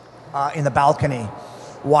 in the balcony,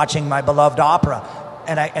 watching my beloved opera.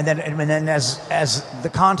 And then as the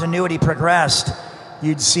continuity progressed,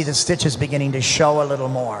 you'd see the stitches beginning to show a little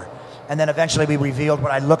more. And then eventually we revealed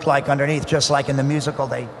what I looked like underneath, just like in the musical,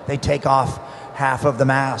 they take off half of the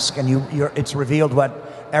mask, and it's revealed what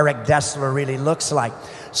Eric Dessler really looks like.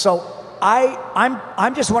 So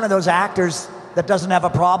I'm just one of those actors that doesn't have a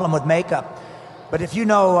problem with makeup. But if you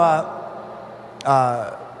know,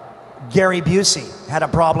 Gary Busey had a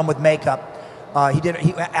problem with makeup.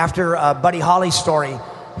 After Buddy Holly's story,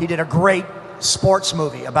 he did a great sports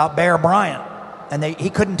movie about Bear Bryant, and he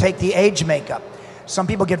couldn't take the age makeup. Some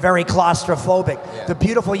people get very claustrophobic. Yeah. The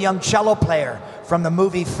beautiful young cello player from the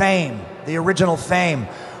movie Fame, the original Fame,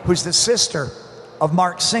 who's the sister of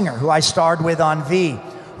Mark Singer, who I starred with on V,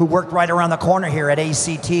 who worked right around the corner here at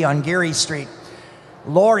ACT on Geary Street.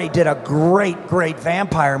 Lori did a great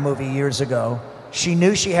vampire movie years ago. She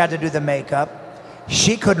knew she had to do the makeup.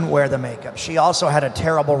 She couldn't wear the makeup. She also had a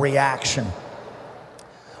terrible reaction.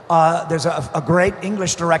 There's a great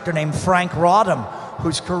English director named Frank Rodham,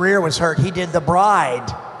 whose career was hurt. He did The Bride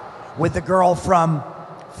with the girl from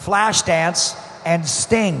Flashdance and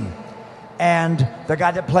Sting. And the guy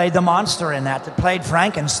that played the monster in that played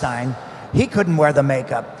Frankenstein, he couldn't wear the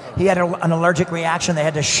makeup. He had an allergic reaction. They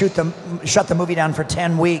had to shut the movie down for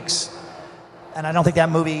 10 weeks. And I don't think that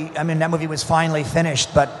movie was finally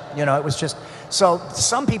finished, but, you know, it was just... So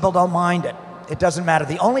some people don't mind it. It doesn't matter.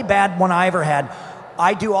 The only bad one I ever had,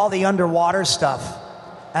 I do all the underwater stuff,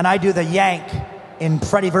 and I do the yank in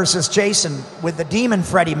Freddy versus Jason with the Demon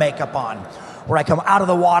Freddy makeup on, where I come out of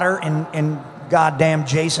the water in goddamn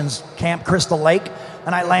Jason's Camp Crystal Lake,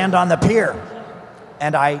 and I land on the pier.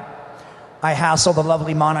 And I hassle the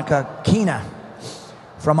lovely Monica Keena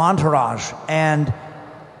from Entourage, and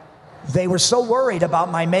they were so worried about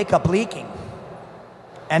my makeup leaking.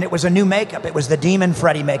 And it was a new makeup. It was the Demon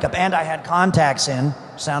Freddy makeup, and I had contacts in.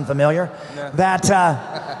 Sound familiar? No. That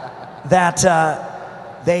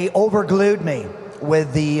they overglued me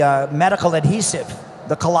with the medical adhesive,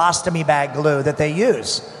 the colostomy bag glue that they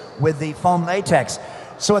use with the foam latex.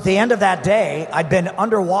 So at the end of that day, I'd been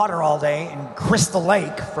underwater all day in Crystal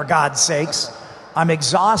Lake, for God's sakes. I'm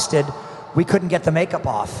exhausted. We couldn't get the makeup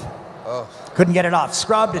off. Oh. Couldn't get it off.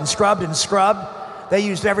 Scrubbed and scrubbed and scrubbed. They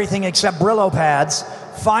used everything except Brillo pads.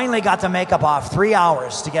 Finally got the makeup off. 3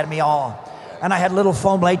 hours to get me all. And I had little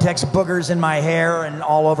foam latex boogers in my hair and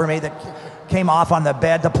all over me that came off on the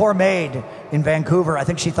bed. The poor maid in Vancouver, I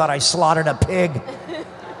think she thought I slaughtered a pig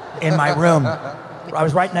in my room. I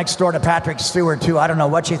was right next door to Patrick Stewart, too. I don't know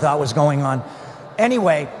what she thought was going on.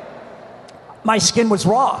 Anyway, my skin was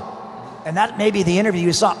raw. And that may be the interview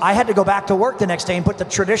you saw. I had to go back to work the next day and put the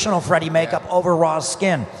traditional Freddy makeup over raw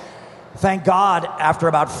skin. Thank God, after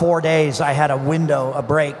about 4 days, I had a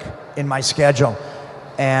break in my schedule.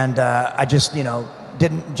 And I just,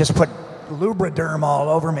 didn't just put Lubriderm all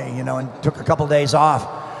over me, and took a couple days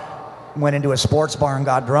off. Went into a sports bar and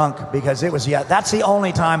got drunk because that's the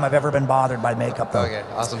only time I've ever been bothered by makeup, though. Okay,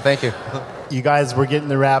 awesome. Thank you. You guys, we're getting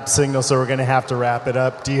the wrap signal, so we're going to have to wrap it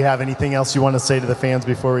up. Do you have anything else you want to say to the fans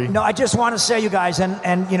before we... No, I just want to say, you guys,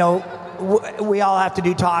 and we all have to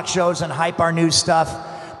do talk shows and hype our new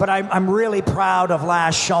stuff, but I'm really proud of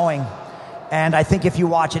last showing. And I think if you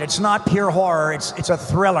watch it, it's not pure horror, it's a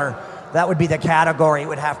thriller. That would be the category it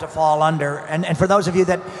would have to fall under. And for those of you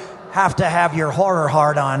that have to have your horror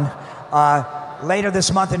hard on, later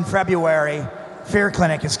this month in February, Fear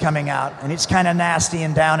Clinic is coming out, and it's kind of nasty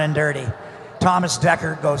and down and dirty. Thomas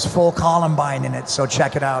Deckard goes full Columbine in it, so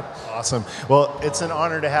check it out. Awesome. Well, it's an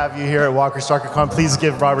honor to have you here at Walker Stalker Con. Please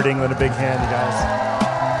give Robert Englund a big hand, you guys.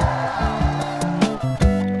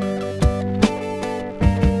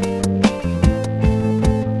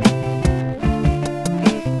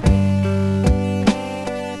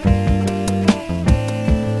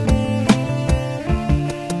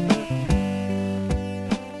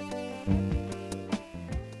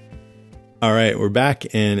 All right, we're back,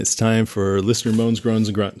 and it's time for listener moans, groans,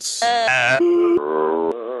 and grunts.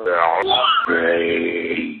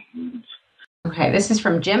 Okay, this is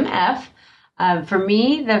from Jim F. For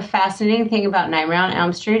me, the fascinating thing about Nightmare on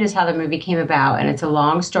Elm Street is how the movie came about, and it's a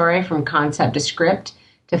long story from concept to script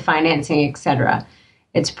to financing, etc.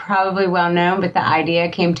 It's probably well known, but the idea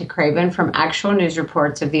came to Craven from actual news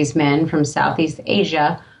reports of these men from Southeast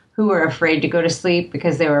Asia who were afraid to go to sleep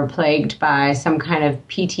because they were plagued by some kind of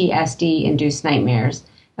PTSD-induced nightmares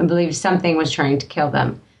and believed something was trying to kill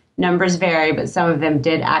them. Numbers vary, but some of them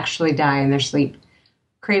did actually die in their sleep.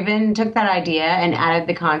 Craven took that idea and added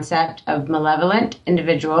the concept of malevolent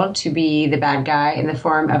individual to be the bad guy in the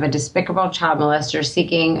form of a despicable child molester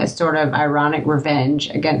seeking a sort of ironic revenge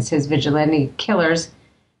against his vigilante killers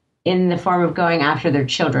in the form of going after their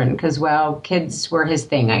children, because, well, kids were his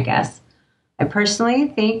thing, I guess. I personally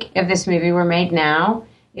think if this movie were made now,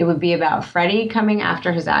 it would be about Freddy coming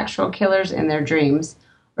after his actual killers in their dreams,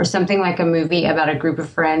 or something like a movie about a group of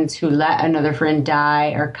friends who let another friend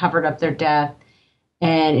die or covered up their death,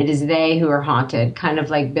 and it is they who are haunted, kind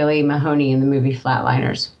of like Billy Mahoney in the movie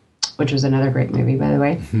Flatliners, which was another great movie, by the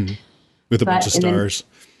way. With a bunch of stars.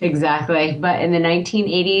 Exactly. But in the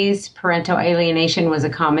 1980s, parental alienation was a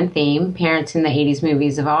common theme. Parents in the 80s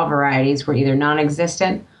movies of all varieties were either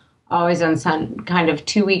non-existent, always on some kind of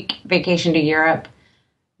 2-week vacation to Europe,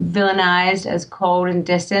 villainized as cold and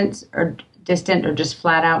distant, or just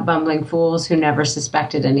flat-out bumbling fools who never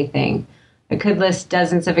suspected anything. I could list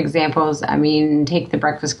dozens of examples. I mean, take The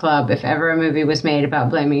Breakfast Club. If ever a movie was made about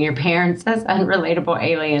blaming your parents as unrelatable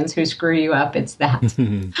aliens who screw you up, it's that.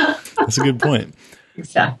 That's a good point.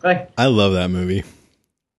 Exactly. I love that movie.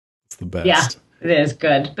 It's the best. Yeah, it is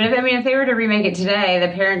good. But if they were to remake it today, the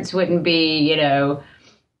parents wouldn't be,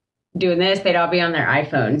 doing this. They'd all be on their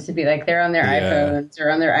iPhones. It'd be like they're on their iPhones or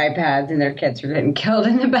on their iPads and their kids are getting killed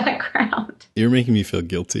in the background. You're making me feel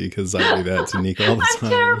guilty because I do that to Nico all the time. I'm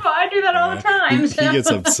terrible. I do that all the time. He gets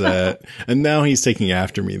upset. And now he's taking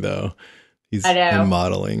after me, though. I'm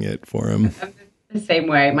modeling it for him. I'm the same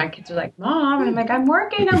way. My kids are like, Mom. And I'm like, I'm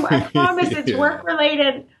working. I promise it's work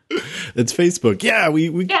related. It's Facebook. Yeah,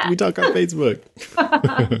 we talk on Facebook.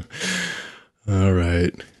 All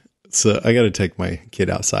right. So I got to take my kid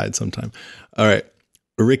outside sometime. All right.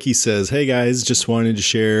 Ricky says, hey guys, just wanted to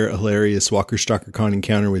share a hilarious Walker Stalker Con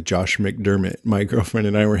encounter with Josh McDermott. My girlfriend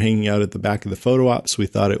and I were hanging out at the back of the photo ops. We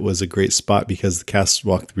thought it was a great spot because the cast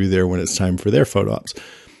walked through there when it's time for their photo ops.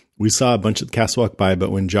 We saw a bunch of the cast walk by,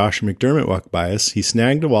 but when Josh McDermott walked by us, he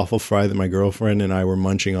snagged a waffle fry that my girlfriend and I were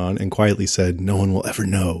munching on and quietly said, no one will ever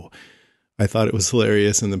know. I thought it was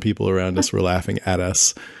hilarious and the people around us were laughing at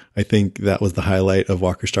us. I think that was the highlight of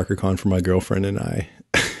Walker Stalker Con for my girlfriend and I.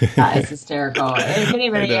 That is hysterical. If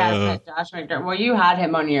anybody has met Josh McDermott, well, you had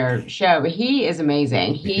him on your show, but he is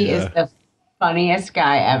amazing. He is the funniest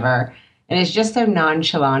guy ever. And is just so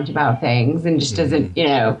nonchalant about things and just doesn't,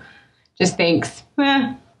 just thinks,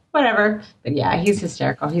 whatever. But yeah, he's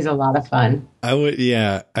hysterical. He's a lot of fun. I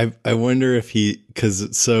wonder if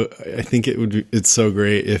I think it's so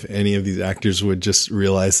great if any of these actors would just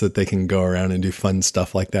realize that they can go around and do fun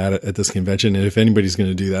stuff like that at this convention. And if anybody's going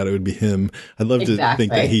to do that, it would be him. I'd love to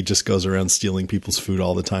think that he just goes around stealing people's food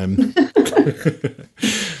all the time.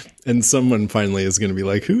 And someone finally is going to be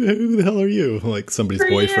like, who the hell are you? Like somebody's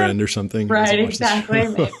boyfriend or something. Right, exactly.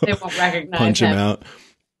 They won't recognize Punch him out.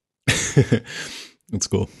 That's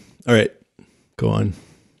cool. All right, go on.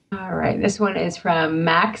 All right, this one is from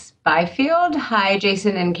Max Byfield. Hi,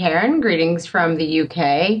 Jason and Karen. Greetings from the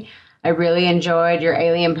UK. I really enjoyed your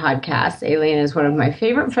Alien podcast. Alien is one of my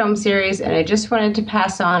favorite film series, and I just wanted to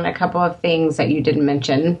pass on a couple of things that you didn't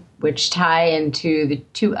mention, which tie into the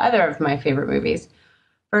two other of my favorite movies.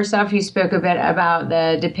 First off, you spoke a bit about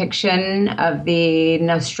the depiction of the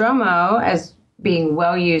Nostromo as being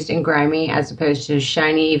well used and grimy as opposed to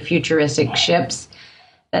shiny futuristic ships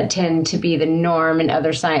that tend to be the norm in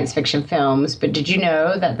other science fiction films. But did you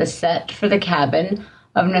know that the set for the cabin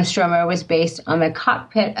of Nostromo was based on the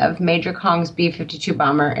cockpit of Major Kong's B-52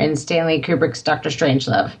 bomber in Stanley Kubrick's Dr.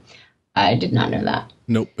 Strangelove? I did not know that.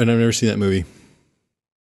 Nope, and I've never seen that movie.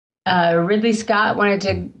 Ridley Scott wanted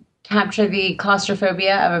to capture the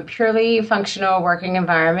claustrophobia of a purely functional working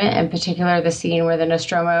environment, in particular the scene where the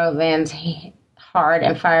Nostromo lands hard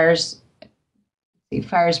and fires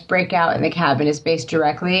break out in the cabin is based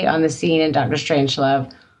directly on the scene in Dr.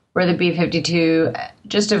 Strangelove where the B-52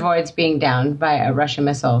 just avoids being downed by a Russian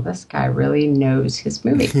missile. This guy really knows his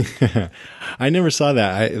movie. I never saw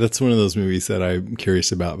that. That's one of those movies that I'm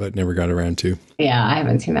curious about but never got around to. Yeah, I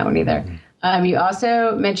haven't seen that one either. You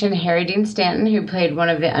also mentioned Harry Dean Stanton, who played one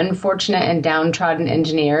of the unfortunate and downtrodden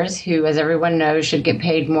engineers who, as everyone knows, should get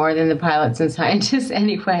paid more than the pilots and scientists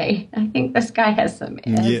anyway. I think this guy has an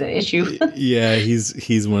issue. Yeah,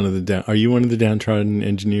 he's one of the Are you one of the downtrodden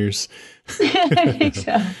engineers? I think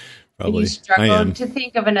so. Probably. He struggled to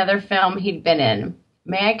think of another film he'd been in.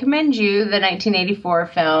 May I commend you the 1984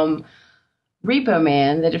 film Repo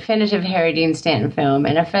Man, the definitive Harry Dean Stanton film,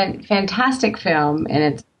 and a fantastic film in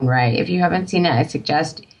its own right. If you haven't seen it, I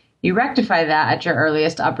suggest you rectify that at your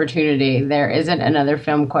earliest opportunity. There isn't another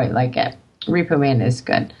film quite like it. Repo Man is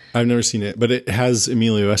good. I've never seen it, but it has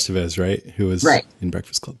Emilio Estevez, right? Who was in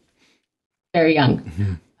Breakfast Club. Very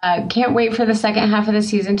young. Can't wait for the second half of the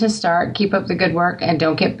season to start. Keep up the good work and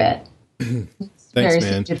don't get bit. Thanks,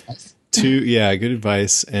 man. Good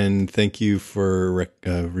advice, and thank you for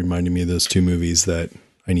reminding me of those two movies that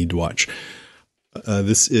I need to watch.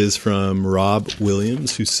 This is from Rob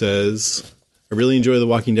Williams, who says, I really enjoy the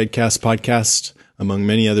Walking Dead Cast podcast, among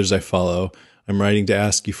many others I follow. I'm writing to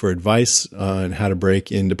ask you for advice on how to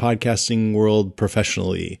break into podcasting world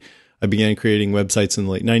professionally. I began creating websites in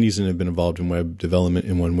the late 90s and have been involved in web development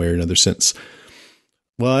in one way or another since.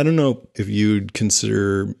 Well, I don't know if you'd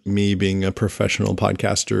consider me being a professional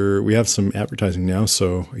podcaster. We have some advertising now,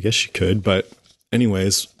 so I guess you could. But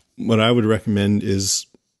anyways, what I would recommend is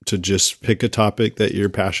to just pick a topic that you're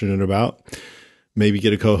passionate about. Maybe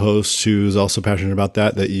get a co-host who's also passionate about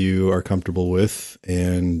that you are comfortable with,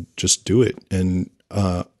 and just do it. And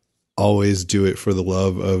always do it for the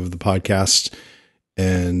love of the podcast,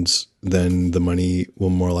 and then the money will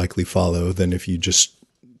more likely follow than if you just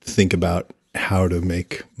think about how to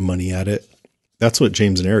make money at it. That's what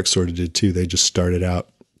James and Eric sort of did too. They just started out,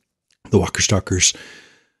 the Walker Stalkers,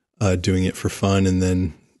 doing it for fun, and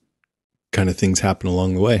then kind of things happen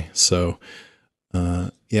along the way. So,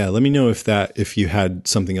 let me know if you had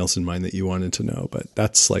something else in mind that you wanted to know, but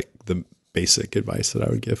that's like the basic advice that I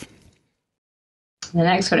would give. The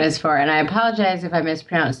next one is for, and I apologize if I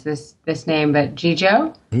mispronounced this name, but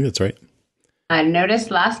Jijo. I think that's right. I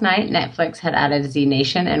noticed last night Netflix had added Z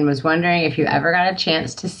Nation and was wondering if you ever got a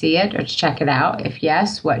chance to see it or to check it out. If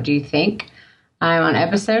yes, what do you think? I'm on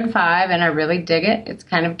episode 5 and I really dig it. It's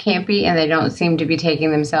kind of campy and they don't seem to be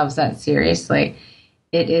taking themselves that seriously.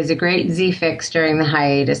 It is a great Z fix during the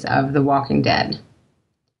hiatus of The Walking Dead.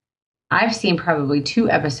 I've seen probably 2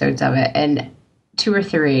 episodes of it, and 2 or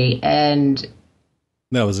 3, and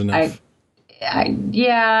that was enough.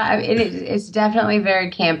 It's definitely very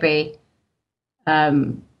campy.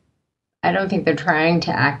 I don't think they're trying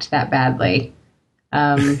to act that badly.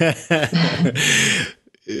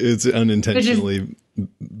 It's unintentionally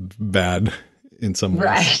bad in some ways.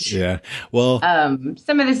 Right. Yeah. Well,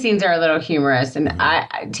 some of the scenes are a little humorous, and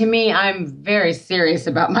I'm very serious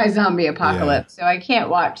about my zombie apocalypse, so I can't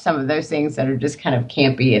watch some of those things that are just kind of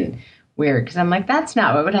campy and weird, because I'm like, that's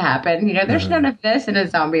not what would happen. There's none of this in a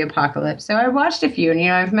zombie apocalypse. So I watched a few, and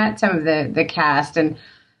I've met some of the cast, and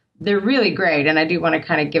they're really great, and I do want to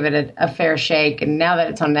kind of give it a fair shake. And now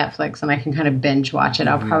that it's on Netflix and I can kind of binge watch it,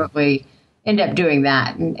 I'll probably end up doing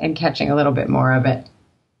that and catching a little bit more of it.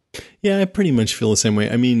 Yeah, I pretty much feel the same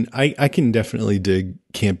way. I mean, I can definitely dig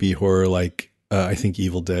campy horror, like I think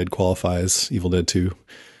Evil Dead qualifies, Evil Dead 2.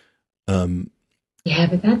 Yeah,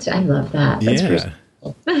 but I love that. That's yeah.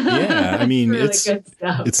 Yeah, I mean, really good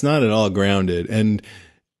stuff. It's not at all grounded. And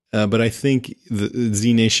But I think the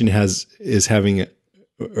Z Nation is having,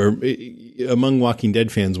 or among Walking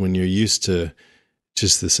Dead fans, when you're used to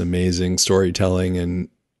just this amazing storytelling and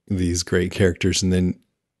these great characters, and then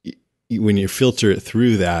when you filter it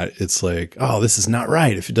through that, it's like, oh, this is not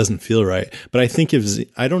right if it doesn't feel right. But I think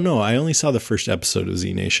I don't know. I only saw the first episode of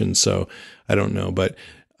Z Nation, so I don't know. But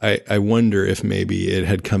I wonder if maybe it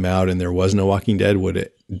had come out and there was no Walking Dead, would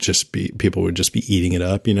it just be, people would just be eating it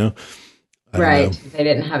up, you know? Right. They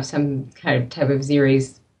didn't have some kind of type of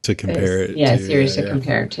series to compare it to. Series to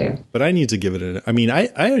compare it to. But I need to give it I mean, I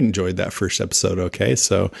enjoyed that first episode, okay?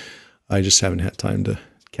 So I just haven't had time to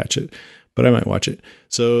catch it. But I might watch it.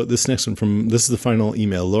 So this next one this is the final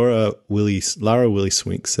email. Lara Willie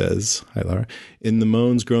Swink says, hi Lara. In the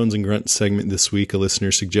moans, groans, and grunts segment this week, a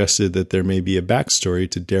listener suggested that there may be a backstory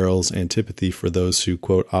to Daryl's antipathy for those who,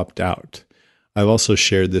 quote, opt out. I've also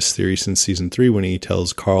shared this theory since season 3 when he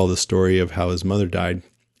tells Carl the story of how his mother died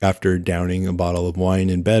after downing a bottle of wine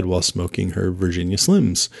in bed while smoking her Virginia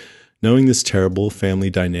Slims. Knowing this terrible family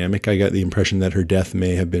dynamic, I got the impression that her death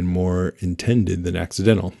may have been more intended than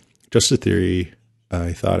accidental. Just a theory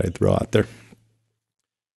I thought I'd throw out there.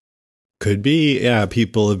 Could be. Yeah,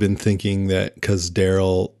 people have been thinking that because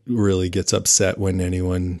Daryl really gets upset when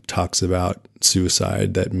anyone talks about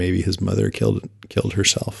suicide, that maybe his mother killed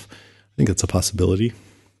herself. I think that's a possibility.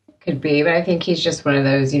 Could be, but I think he's just one of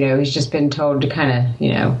those, he's just been told to kind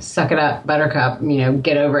of, suck it up, buttercup,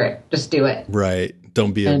 get over it. Just do it. Right.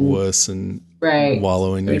 Don't be a wuss and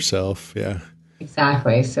wallow in yourself. Yeah.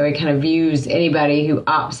 Exactly. So he kind of views anybody who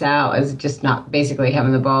opts out as just not basically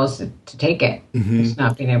having the balls to take it, just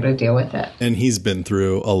not being able to deal with it. And he's been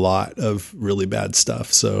through a lot of really bad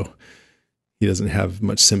stuff, so he doesn't have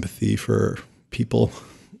much sympathy for people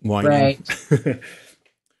whining. Right.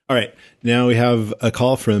 All right. Now we have a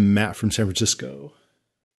call from Matt from San Francisco.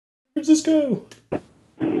 Hey,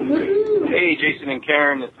 Jason and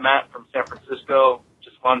Karen. It's Matt from San Francisco.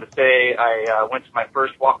 Just wanted to say I went to my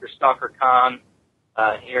first Walker Stalker Con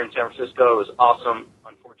here in San Francisco. It was awesome.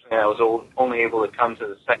 Unfortunately, I was only able to come to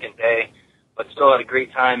the second day, but still had a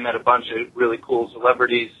great time. Met a bunch of really cool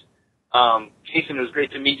celebrities. Jason, it was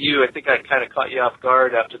great to meet you. I think I kind of caught you off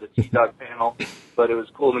guard after the T-Dog panel, but it was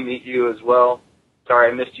cool to meet you as well.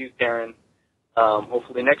 Sorry I missed you, Karen.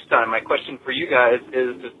 Hopefully next time. My question for you guys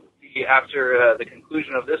is to see after the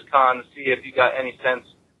conclusion of this con, to see if you got any sense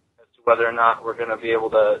as to whether or not we're going to be able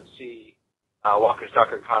to see Walker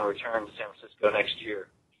Stalker Con return to San Francisco next year.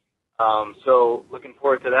 So looking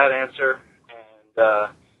forward to that answer.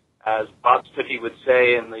 And as Bob Spiffy would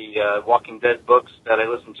say in the Walking Dead books that I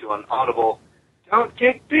listen to on Audible, don't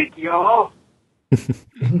get big, y'all.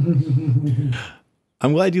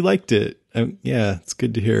 I'm glad you liked it. Yeah, it's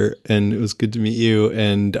good to hear. And it was good to meet you.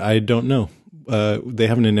 And I don't know. They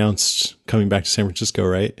haven't announced coming back to San Francisco,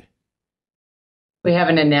 right? We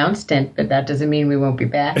haven't announced it, but that doesn't mean we won't be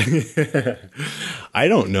back. I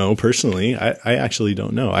don't know personally. I actually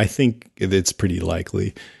don't know. I think it's pretty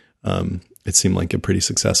likely. It seemed like a pretty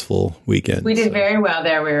successful weekend. We did very well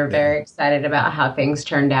there. We were very excited about how things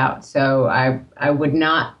turned out. So I would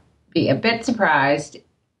not be a bit surprised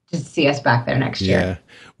to see us back there next year. Yeah.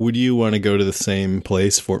 Would you want to go to the same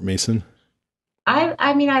place, Fort Mason?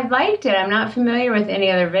 I mean, I liked it. I'm not familiar with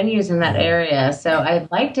any other venues in that area. So I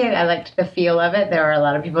liked it. I liked the feel of it. There were a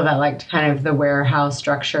lot of people that liked kind of the warehouse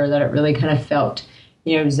structure, that it really kind of felt,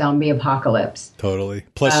 zombie apocalypse. Totally.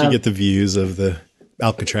 Plus you get the views of the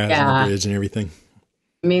Alcatraz and the bridge and everything.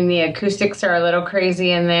 I mean, the acoustics are a little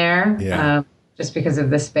crazy in there, just because of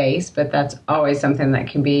the space, but that's always something that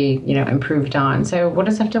can be, improved on. So we'll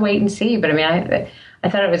just have to wait and see. But I mean, I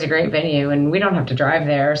thought it was a great venue, and we don't have to drive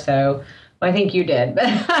there. So I think you did. But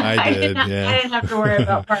I did, I didn't have to worry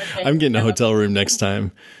about parking. I'm getting a hotel room next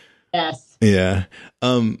time. Yes. Yeah.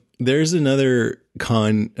 There's another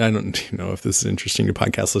con. I don't know if this is interesting to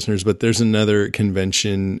podcast listeners, but there's another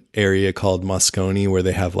convention area called Moscone where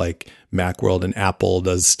they have like Macworld, and Apple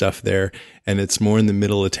does stuff there. And it's more in the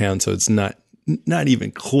middle of town. So it's not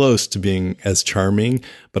even close to being as charming,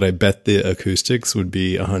 but I bet the acoustics would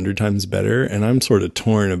be 100 times better. And I'm sort of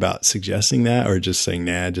torn about suggesting that or just saying,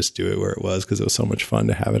 nah, just do it where it was, because it was so much fun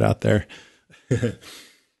to have it out there.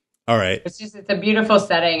 All right. It's a beautiful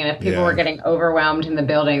setting. And if people were getting overwhelmed in the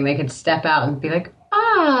building, they could step out and be like,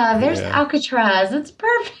 there's Alcatraz. It's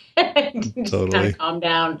perfect. Just Totally. kind of calm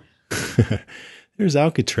down. There's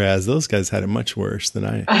Alcatraz. Those guys had it much worse than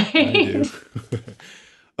I do.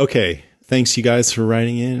 Okay. Thanks, you guys, for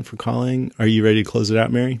writing in and for calling. Are you ready to close it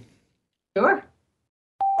out, Merri? Sure.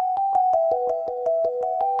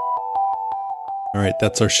 All right,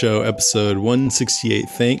 that's our show, episode 168.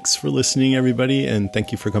 Thanks for listening, everybody, and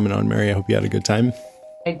thank you for coming on, Merri. I hope you had a good time.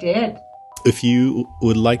 I did. If you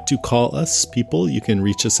would like to call us, people, you can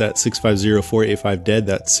reach us at 650-485-DEAD.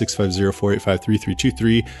 That's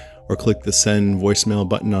 650-485-3323. Or click the send voicemail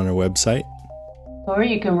button on our website. Or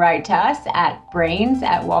you can write to us at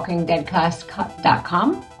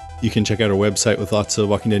brains@walkingdeadcast.com. You can check out our website with lots of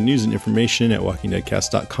Walking Dead news and information at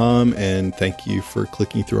walkingdeadcast.com. And thank you for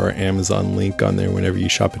clicking through our Amazon link on there whenever you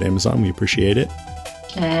shop at Amazon. We appreciate it.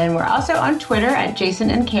 And we're also on Twitter at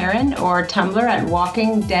Jason and Karen, or Tumblr at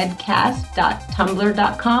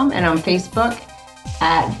walkingdeadcast.tumblr.com, and on Facebook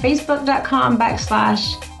at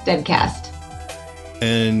facebook.com/deadcast.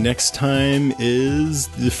 And next time is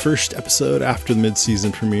the first episode after the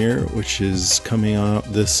mid-season premiere, which is coming out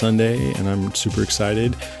this Sunday, and I'm super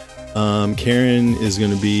excited. Karen is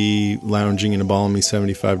going to be lounging in a balmy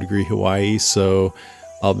 75-degree Hawaii, so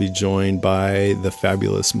I'll be joined by the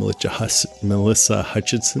fabulous Melissa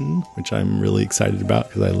Hutchinson, which I'm really excited about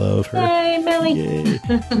because I love her. Hey, Melly! Yay.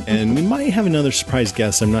 And we might have another surprise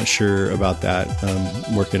guest. I'm not sure about that.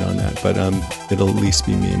 I'm working on that, but it'll at least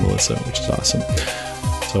be me and Melissa, which is awesome.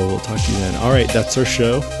 So we'll talk to you then. All right, that's our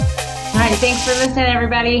show. All right, thanks for listening,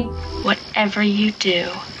 everybody. Whatever you do,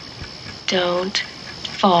 don't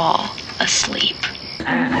fall asleep.